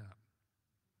open it up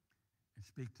and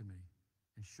speak to me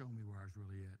and show me where I was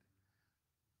really at.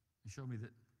 And show me that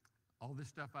all this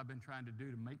stuff I've been trying to do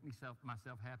to make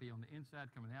myself happy on the inside,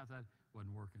 coming the outside,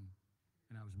 wasn't working.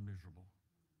 And I was miserable.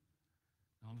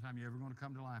 The only time you're ever going to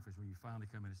come to life is when you finally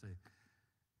come in and say,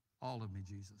 all of me,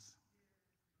 Jesus.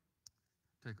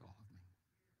 Take all of me.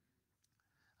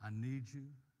 I need you.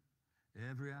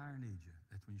 Every hour I need you.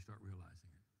 That's when you start realizing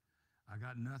it. I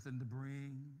got nothing to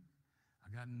bring.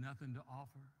 I got nothing to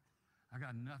offer. I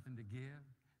got nothing to give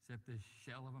except this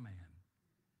shell of a man.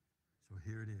 So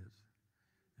here it is.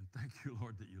 And thank you,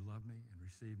 Lord, that you love me and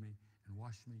receive me and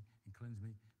wash me and cleanse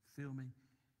me, fill me,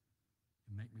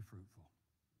 and make me fruitful.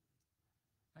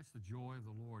 That's the joy of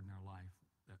the Lord in our life,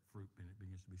 that fruit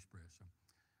begins to be spread. So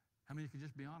how many can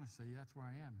just be honest, say, yeah, that's where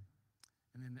I am.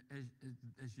 And then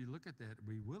as you look at that,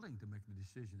 be willing to make the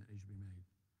decision that needs to be made.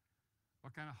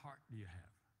 What kind of heart do you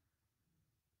have?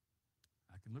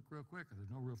 I can look real quick, there's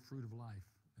no real fruit of life,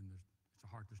 and it's a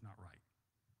heart that's not right.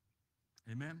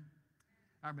 Amen?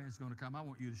 Our band's going to come. I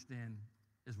want you to stand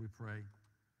as we pray.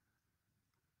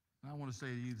 And I want to say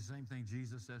to you the same thing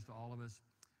Jesus says to all of us.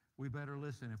 We better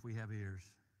listen if we have ears.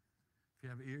 If you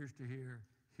have ears to hear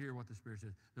what the Spirit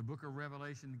says. The book of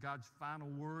Revelation, God's final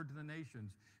word to the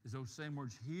nations, is those same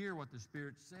words. Hear what the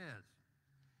Spirit says.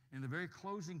 In the very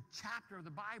closing chapter of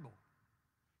the Bible,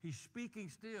 He's speaking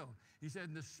still. He said,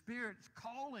 the Spirit's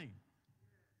calling.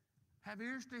 Have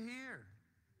ears to hear.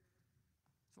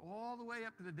 So all the way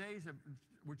up to the days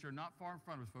which are not far in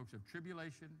front of us, folks, of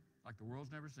tribulation, like the world's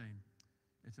never seen,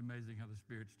 it's amazing how the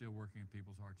Spirit's still working in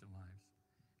people's hearts and lives,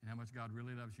 and how much God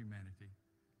really loves humanity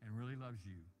and really loves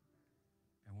you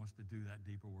and wants to do that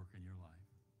deeper work in your life.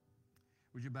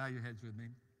 Would you bow your heads with me?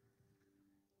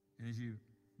 And as you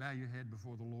bow your head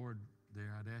before the Lord there,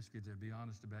 I'd ask you to be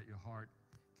honest about your heart.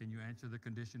 Can you answer the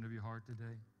condition of your heart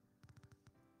today?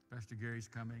 Pastor Gary's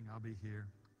coming. I'll be here.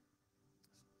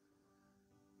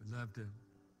 We'd love to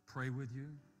pray with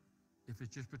you. If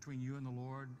it's just between you and the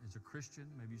Lord as a Christian,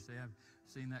 maybe you say, I've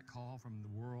seen that call from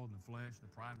the world and the flesh, the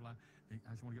pride of life. I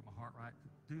just want to get my heart right.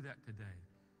 Do that today.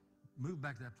 Move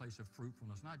back to that place of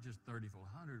fruitfulness, not just 30-fold,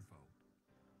 100-fold,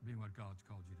 being what God's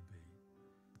called you to be.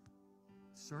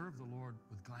 Serve the Lord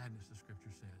with gladness, the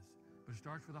Scripture says. But it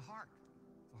starts with the heart.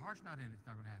 If the heart's not in it, it's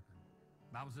not going to happen.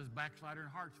 The Bible says backslider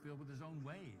in heart's filled with his own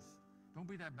ways. Don't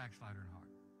be that backslider in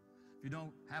heart. If you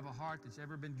don't have a heart that's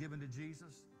ever been given to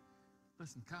Jesus,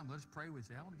 listen, come, let's pray with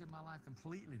you. I want to give my life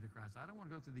completely to Christ. I don't want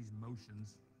to go through these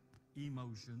emotions.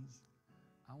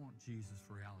 I want Jesus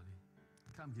for reality.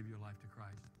 Come give your life to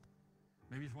Christ.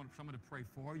 Maybe you just want someone to pray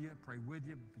for you, pray with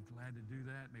you. Be glad to do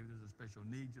that. Maybe there's a special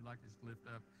need you'd like us to lift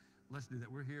up. Let's do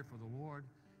that. We're here for the Lord.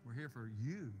 We're here for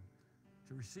you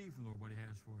to receive from the Lord what he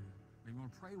has for you. Maybe you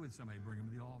want to pray with somebody, bring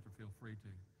them to the altar, feel free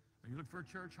to. Maybe you look for a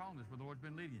church home, that's where the Lord's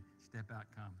been leading you. Step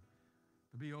out, come.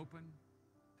 But be open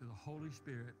to the Holy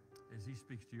Spirit as he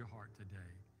speaks to your heart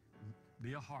today.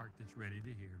 Be a heart that's ready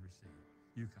to hear and receive.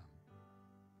 You come.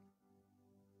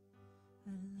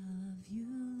 I love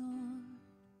you, Lord.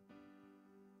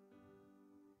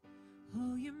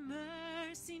 Oh, your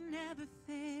mercy never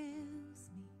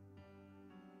fails me.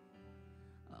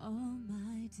 All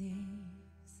my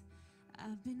days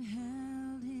I've been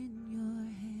held in your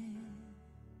hand.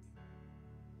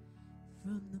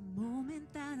 From the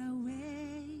moment that I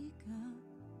wake up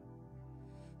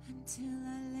until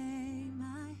I lay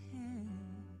my head,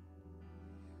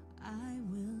 I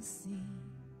will sing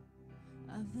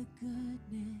of the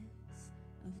goodness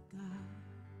of God.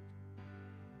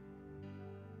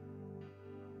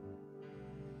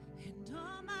 And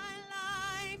all my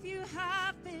life you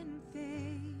have been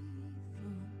faithful.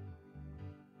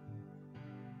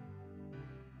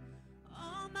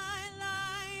 All my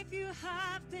life you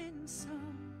have been so,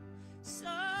 so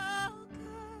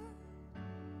good.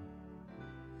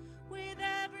 With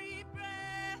every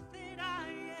breath that I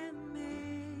am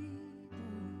able,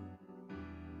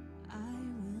 I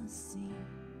will sing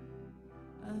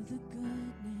of the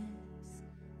goodness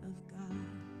of God.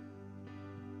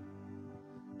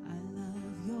 I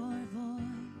love your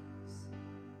voice.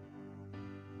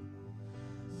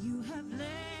 You have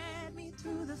led me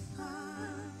through the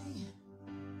fire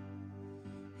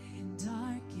and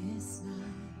darkest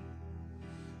night.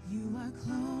 You are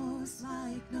close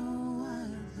like no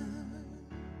other.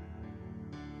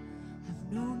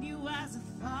 I've known you as a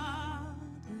father.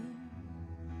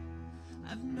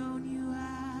 I've known you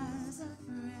as a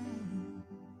friend,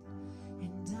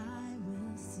 and I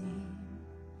will sing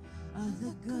of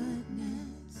the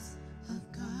goodness of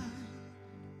God.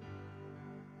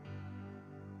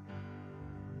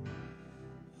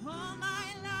 All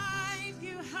my life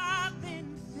you have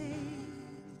been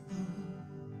faithful.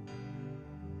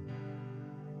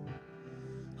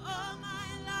 All my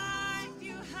life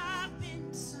you have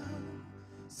been so,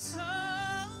 so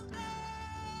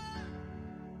good.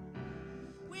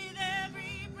 With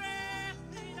every breath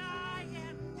that I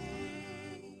am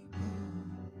able,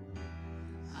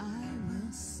 I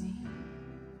will sing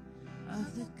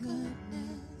of the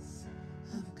goodness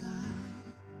of God.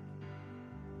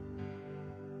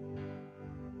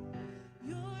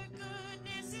 Your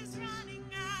goodness is running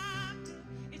after,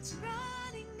 it's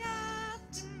running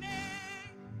after me.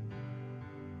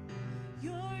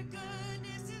 Your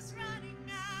goodness is running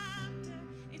after,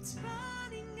 it's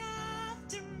running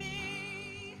after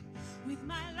me. With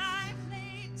my life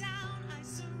laid down, I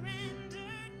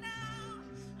surrender now.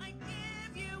 I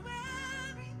give you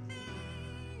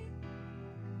everything.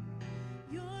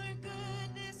 Your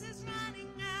goodness is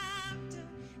running after,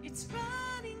 it's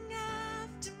running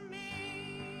after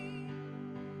me.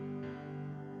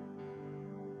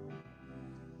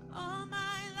 All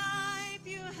my life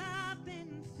you have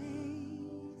been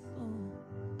faithful.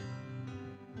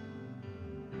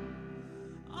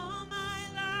 All my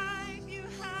life you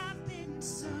have been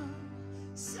so,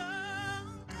 so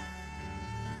good.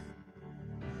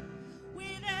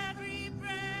 With every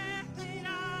breath that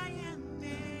I am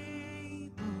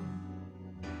able,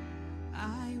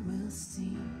 I will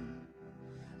sing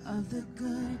of the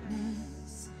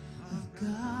goodness of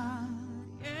God.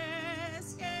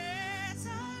 Yes, yes,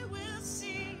 I will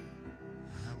sing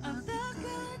of the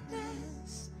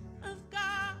goodness of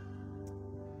God.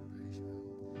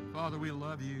 Father, we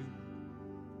love you.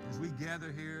 As we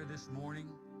gather here this morning,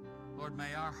 Lord,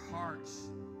 may our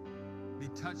hearts be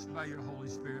touched by your Holy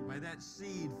Spirit. May that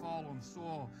seed fall on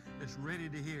soil that's ready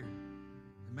to hear.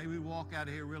 And may we walk out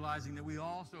of here realizing that we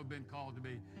also have been called to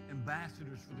be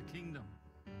ambassadors for the kingdom,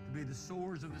 to be the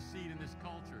sowers of the seed in this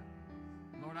culture.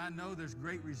 Lord, I know there's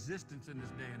great resistance in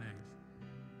this day and age.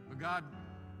 But God,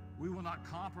 we will not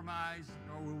compromise,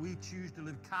 nor will we choose to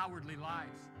live cowardly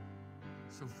lives.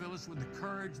 So fill us with the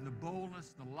courage and the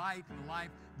boldness, the light and the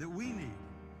life that we need.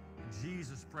 In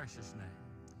Jesus' precious name,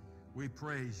 we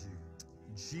praise you.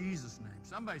 In Jesus' name.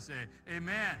 Somebody say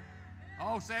amen.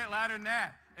 Oh, say it louder than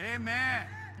that. Amen.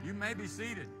 You may be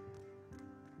seated.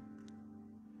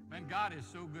 Man, God is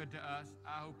so good to us.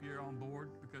 I hope you're on board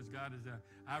because God is,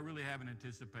 I really have an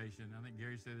anticipation. I think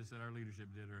Gary said this, that our leadership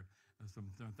did, or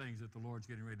some things that the Lord's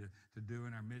getting ready to do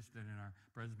in our midst and in our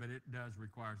presence. But it does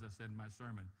require, as I said in my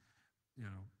sermon, you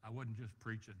know, I wasn't just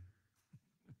preaching.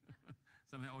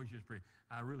 Something I always just preach.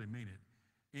 I really mean it.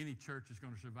 Any church that's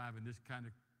going to survive in this kind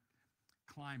of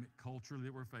climate culture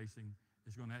that we're facing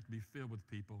is going to have to be filled with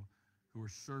people who are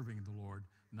serving the Lord,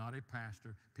 not a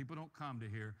pastor. People don't come to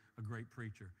hear a great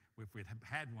preacher. If we'd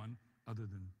had one other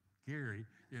than Gary,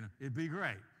 it'd be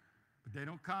great. But they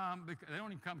don't come. They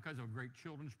don't even come because of a great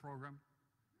children's program.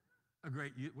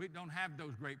 We don't have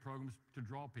those great programs to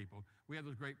draw people. We have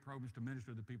those great programs to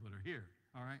minister to the people that are here.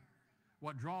 All right.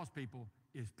 What draws people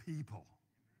is people.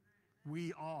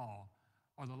 We all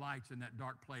are the lights in that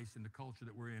dark place in the culture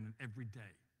that we're in every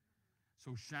day.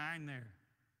 So shine there.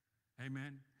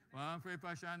 Amen. Well, I'm afraid if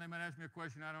I shine, they might ask me a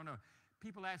question I don't know.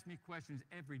 People ask me questions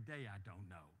every day I don't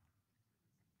know.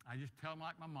 I just tell them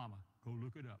like my mama, go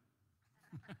look it up.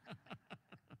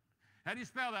 How do you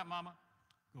spell that, mama?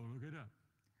 Go look it up.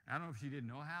 I don't know if she didn't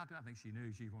know how to. I think she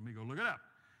knew. She wanted me to go look it up.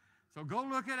 So go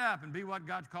look it up and be what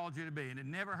God's called you to be. And it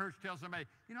never hurts to tell somebody,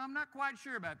 I'm not quite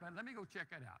sure about that. Let me go check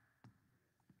it out.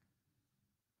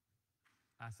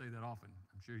 I say that often.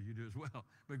 I'm sure you do as well.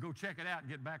 But go check it out and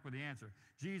get back with the answer.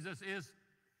 Jesus is...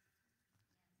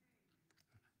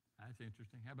 That's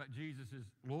interesting. How about Jesus is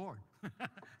Lord?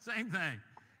 Same thing.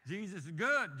 Jesus is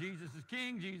good. Jesus is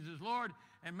King. Jesus is Lord.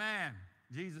 And man,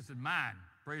 Jesus is mine.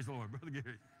 Praise the Lord. Brother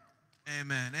Gary.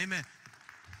 Amen. Amen.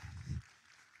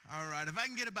 All right. If I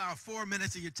can get about 4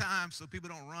 minutes of your time so people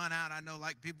don't run out. I know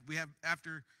we have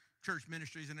after church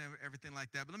ministries and everything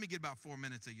like that. But let me get about 4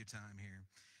 minutes of your time here.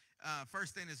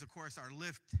 First thing is, of course, our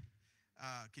lift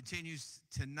continues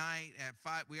tonight at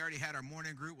 5. We already had our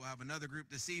morning group. We'll have another group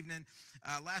this evening.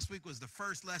 Last week was the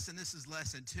first lesson. This is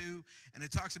lesson 2. And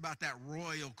it talks about that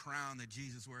royal crown that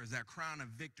Jesus wears, that crown of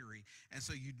victory. And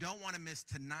so you don't want to miss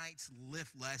tonight's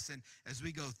lift lesson as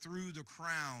we go through the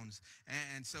crowns.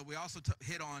 And so we also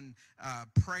hit on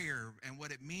prayer and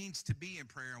what it means to be in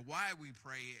prayer and why we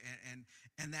pray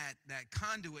and that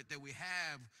conduit that we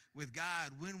have with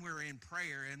God when we're in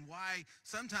prayer and why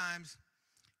sometimes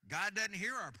God doesn't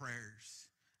hear our prayers.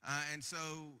 And so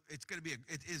it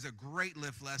is a great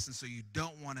lift lesson, so you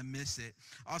don't want to miss it.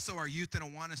 Also, our Youth in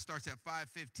Awana starts at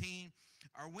 5:15.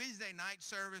 Our Wednesday night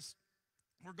service,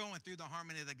 we're going through the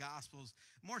harmony of the Gospels.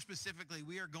 More specifically,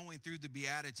 we are going through the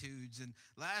Beatitudes. And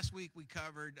last week we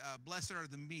covered blessed are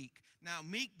the meek. Now,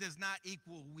 meek does not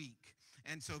equal weak.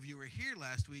 And so if you were here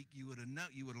last week, you would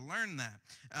have learned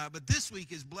that. But this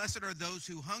week is blessed are those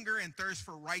who hunger and thirst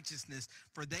for righteousness,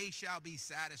 for they shall be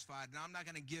satisfied. Now, I'm not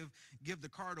going to give the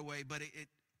card away, but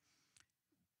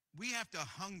we have to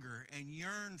hunger and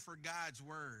yearn for God's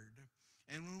word.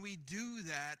 And when we do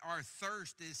that, our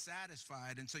thirst is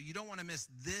satisfied. And so you don't want to miss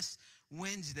this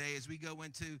Wednesday as we go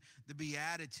into the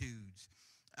Beatitudes.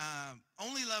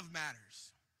 Only love matters.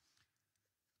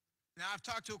 Now, I've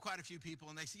talked to quite a few people,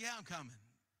 and they say, yeah, I'm coming.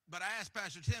 But I asked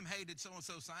Pastor Tim, hey, did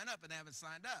so-and-so sign up? And they haven't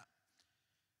signed up.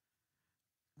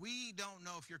 We don't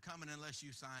know if you're coming unless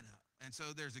you sign up. And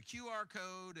so there's a QR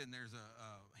code, and there's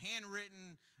a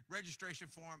handwritten registration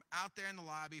form out there in the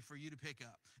lobby for you to pick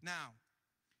up. Now,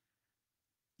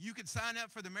 you can sign up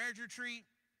for the marriage retreat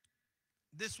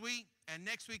this week, and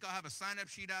next week I'll have a sign-up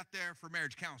sheet out there for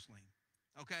marriage counseling,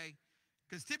 okay?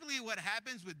 Because typically what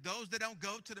happens with those that don't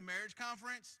go to the marriage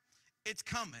conference, it's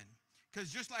coming. Because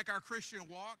just like our Christian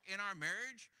walk in our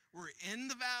marriage, we're in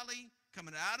the valley,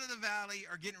 coming out of the valley,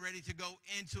 or getting ready to go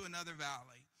into another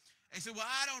valley. And so, well,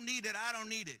 I don't need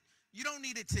it. You don't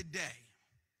need it today,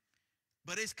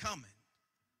 but it's coming.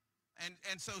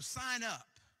 And so sign up.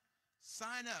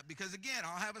 Sign up, because again,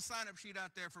 I'll have a sign-up sheet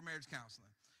out there for marriage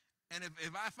counseling. And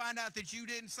if I find out that you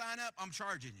didn't sign up, I'm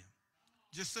charging you,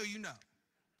 just so you know.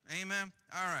 Amen?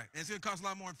 All right. It's going to cost a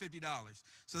lot more than $50.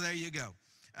 So there you go.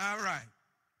 All right.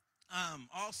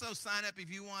 Also sign up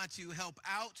if you want to help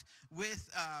out with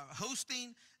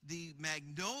hosting the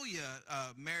Magnolia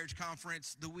Marriage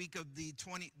Conference the week of the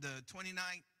 29th,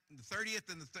 the 30th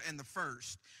and the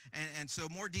 1st. And so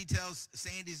more details,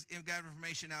 Sandy's got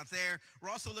information out there. We're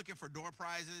also looking for door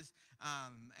prizes.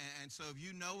 And so if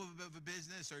you know of a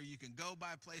business, or you can go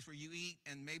by a place where you eat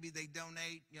and maybe they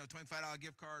donate, $25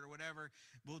 gift card or whatever,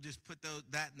 we'll just put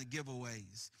that in the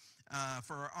giveaways.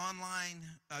 For our online,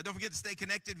 don't forget to stay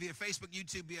connected via Facebook,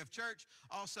 YouTube, BF Church.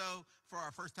 Also, for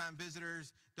our first-time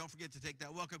visitors, don't forget to take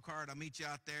that welcome card. I'll meet you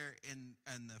out there in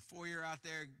the foyer out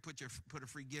there. Put a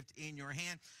free gift in your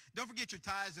hand. Don't forget your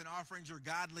tithes and offerings, your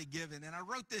godly giving. And I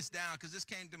wrote this down because this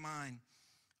came to mind.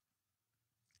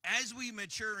 As we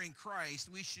mature in Christ,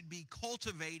 we should be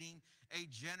cultivating a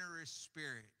generous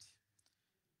spirit.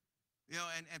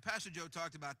 And Pastor Joe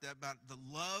talked about that, about the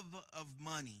love of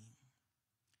money.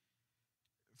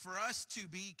 For us to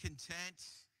be content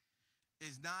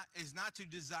is not to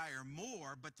desire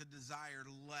more, but to desire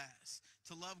less.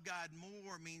 To love God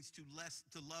more means to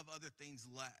love other things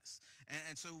less.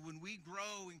 And so when we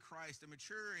grow in Christ and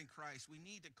mature in Christ, we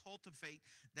need to cultivate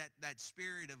that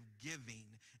spirit of giving.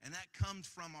 And that comes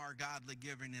from our godly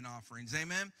giving and offerings.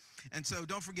 Amen? And so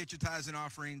don't forget your tithes and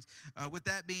offerings. With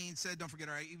that being said, don't forget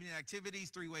our evening activities,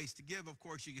 3 ways to give. Of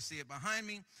course, you can see it behind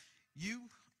me. You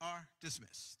are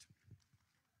dismissed.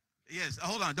 Yes,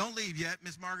 hold on. Don't leave yet.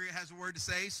 Miss Margaret has a word to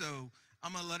say, so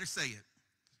I'm going to let her say it.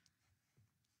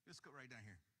 Let's go right down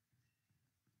here.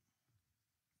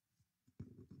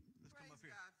 Let's come up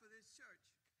here. Praise God for this church.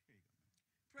 Here you go.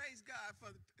 Praise God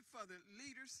for the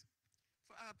leaders,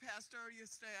 for our pastoral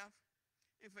staff,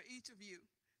 and for each of you.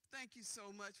 Thank you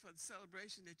so much for the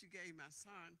celebration that you gave my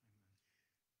son.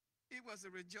 Amen. It was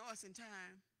a rejoicing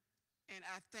time, and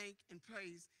I thank and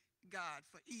praise God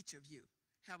for each of you.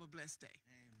 Have a blessed day.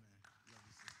 Amen.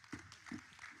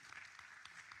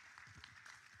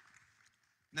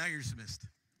 Now you're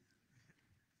dismissed.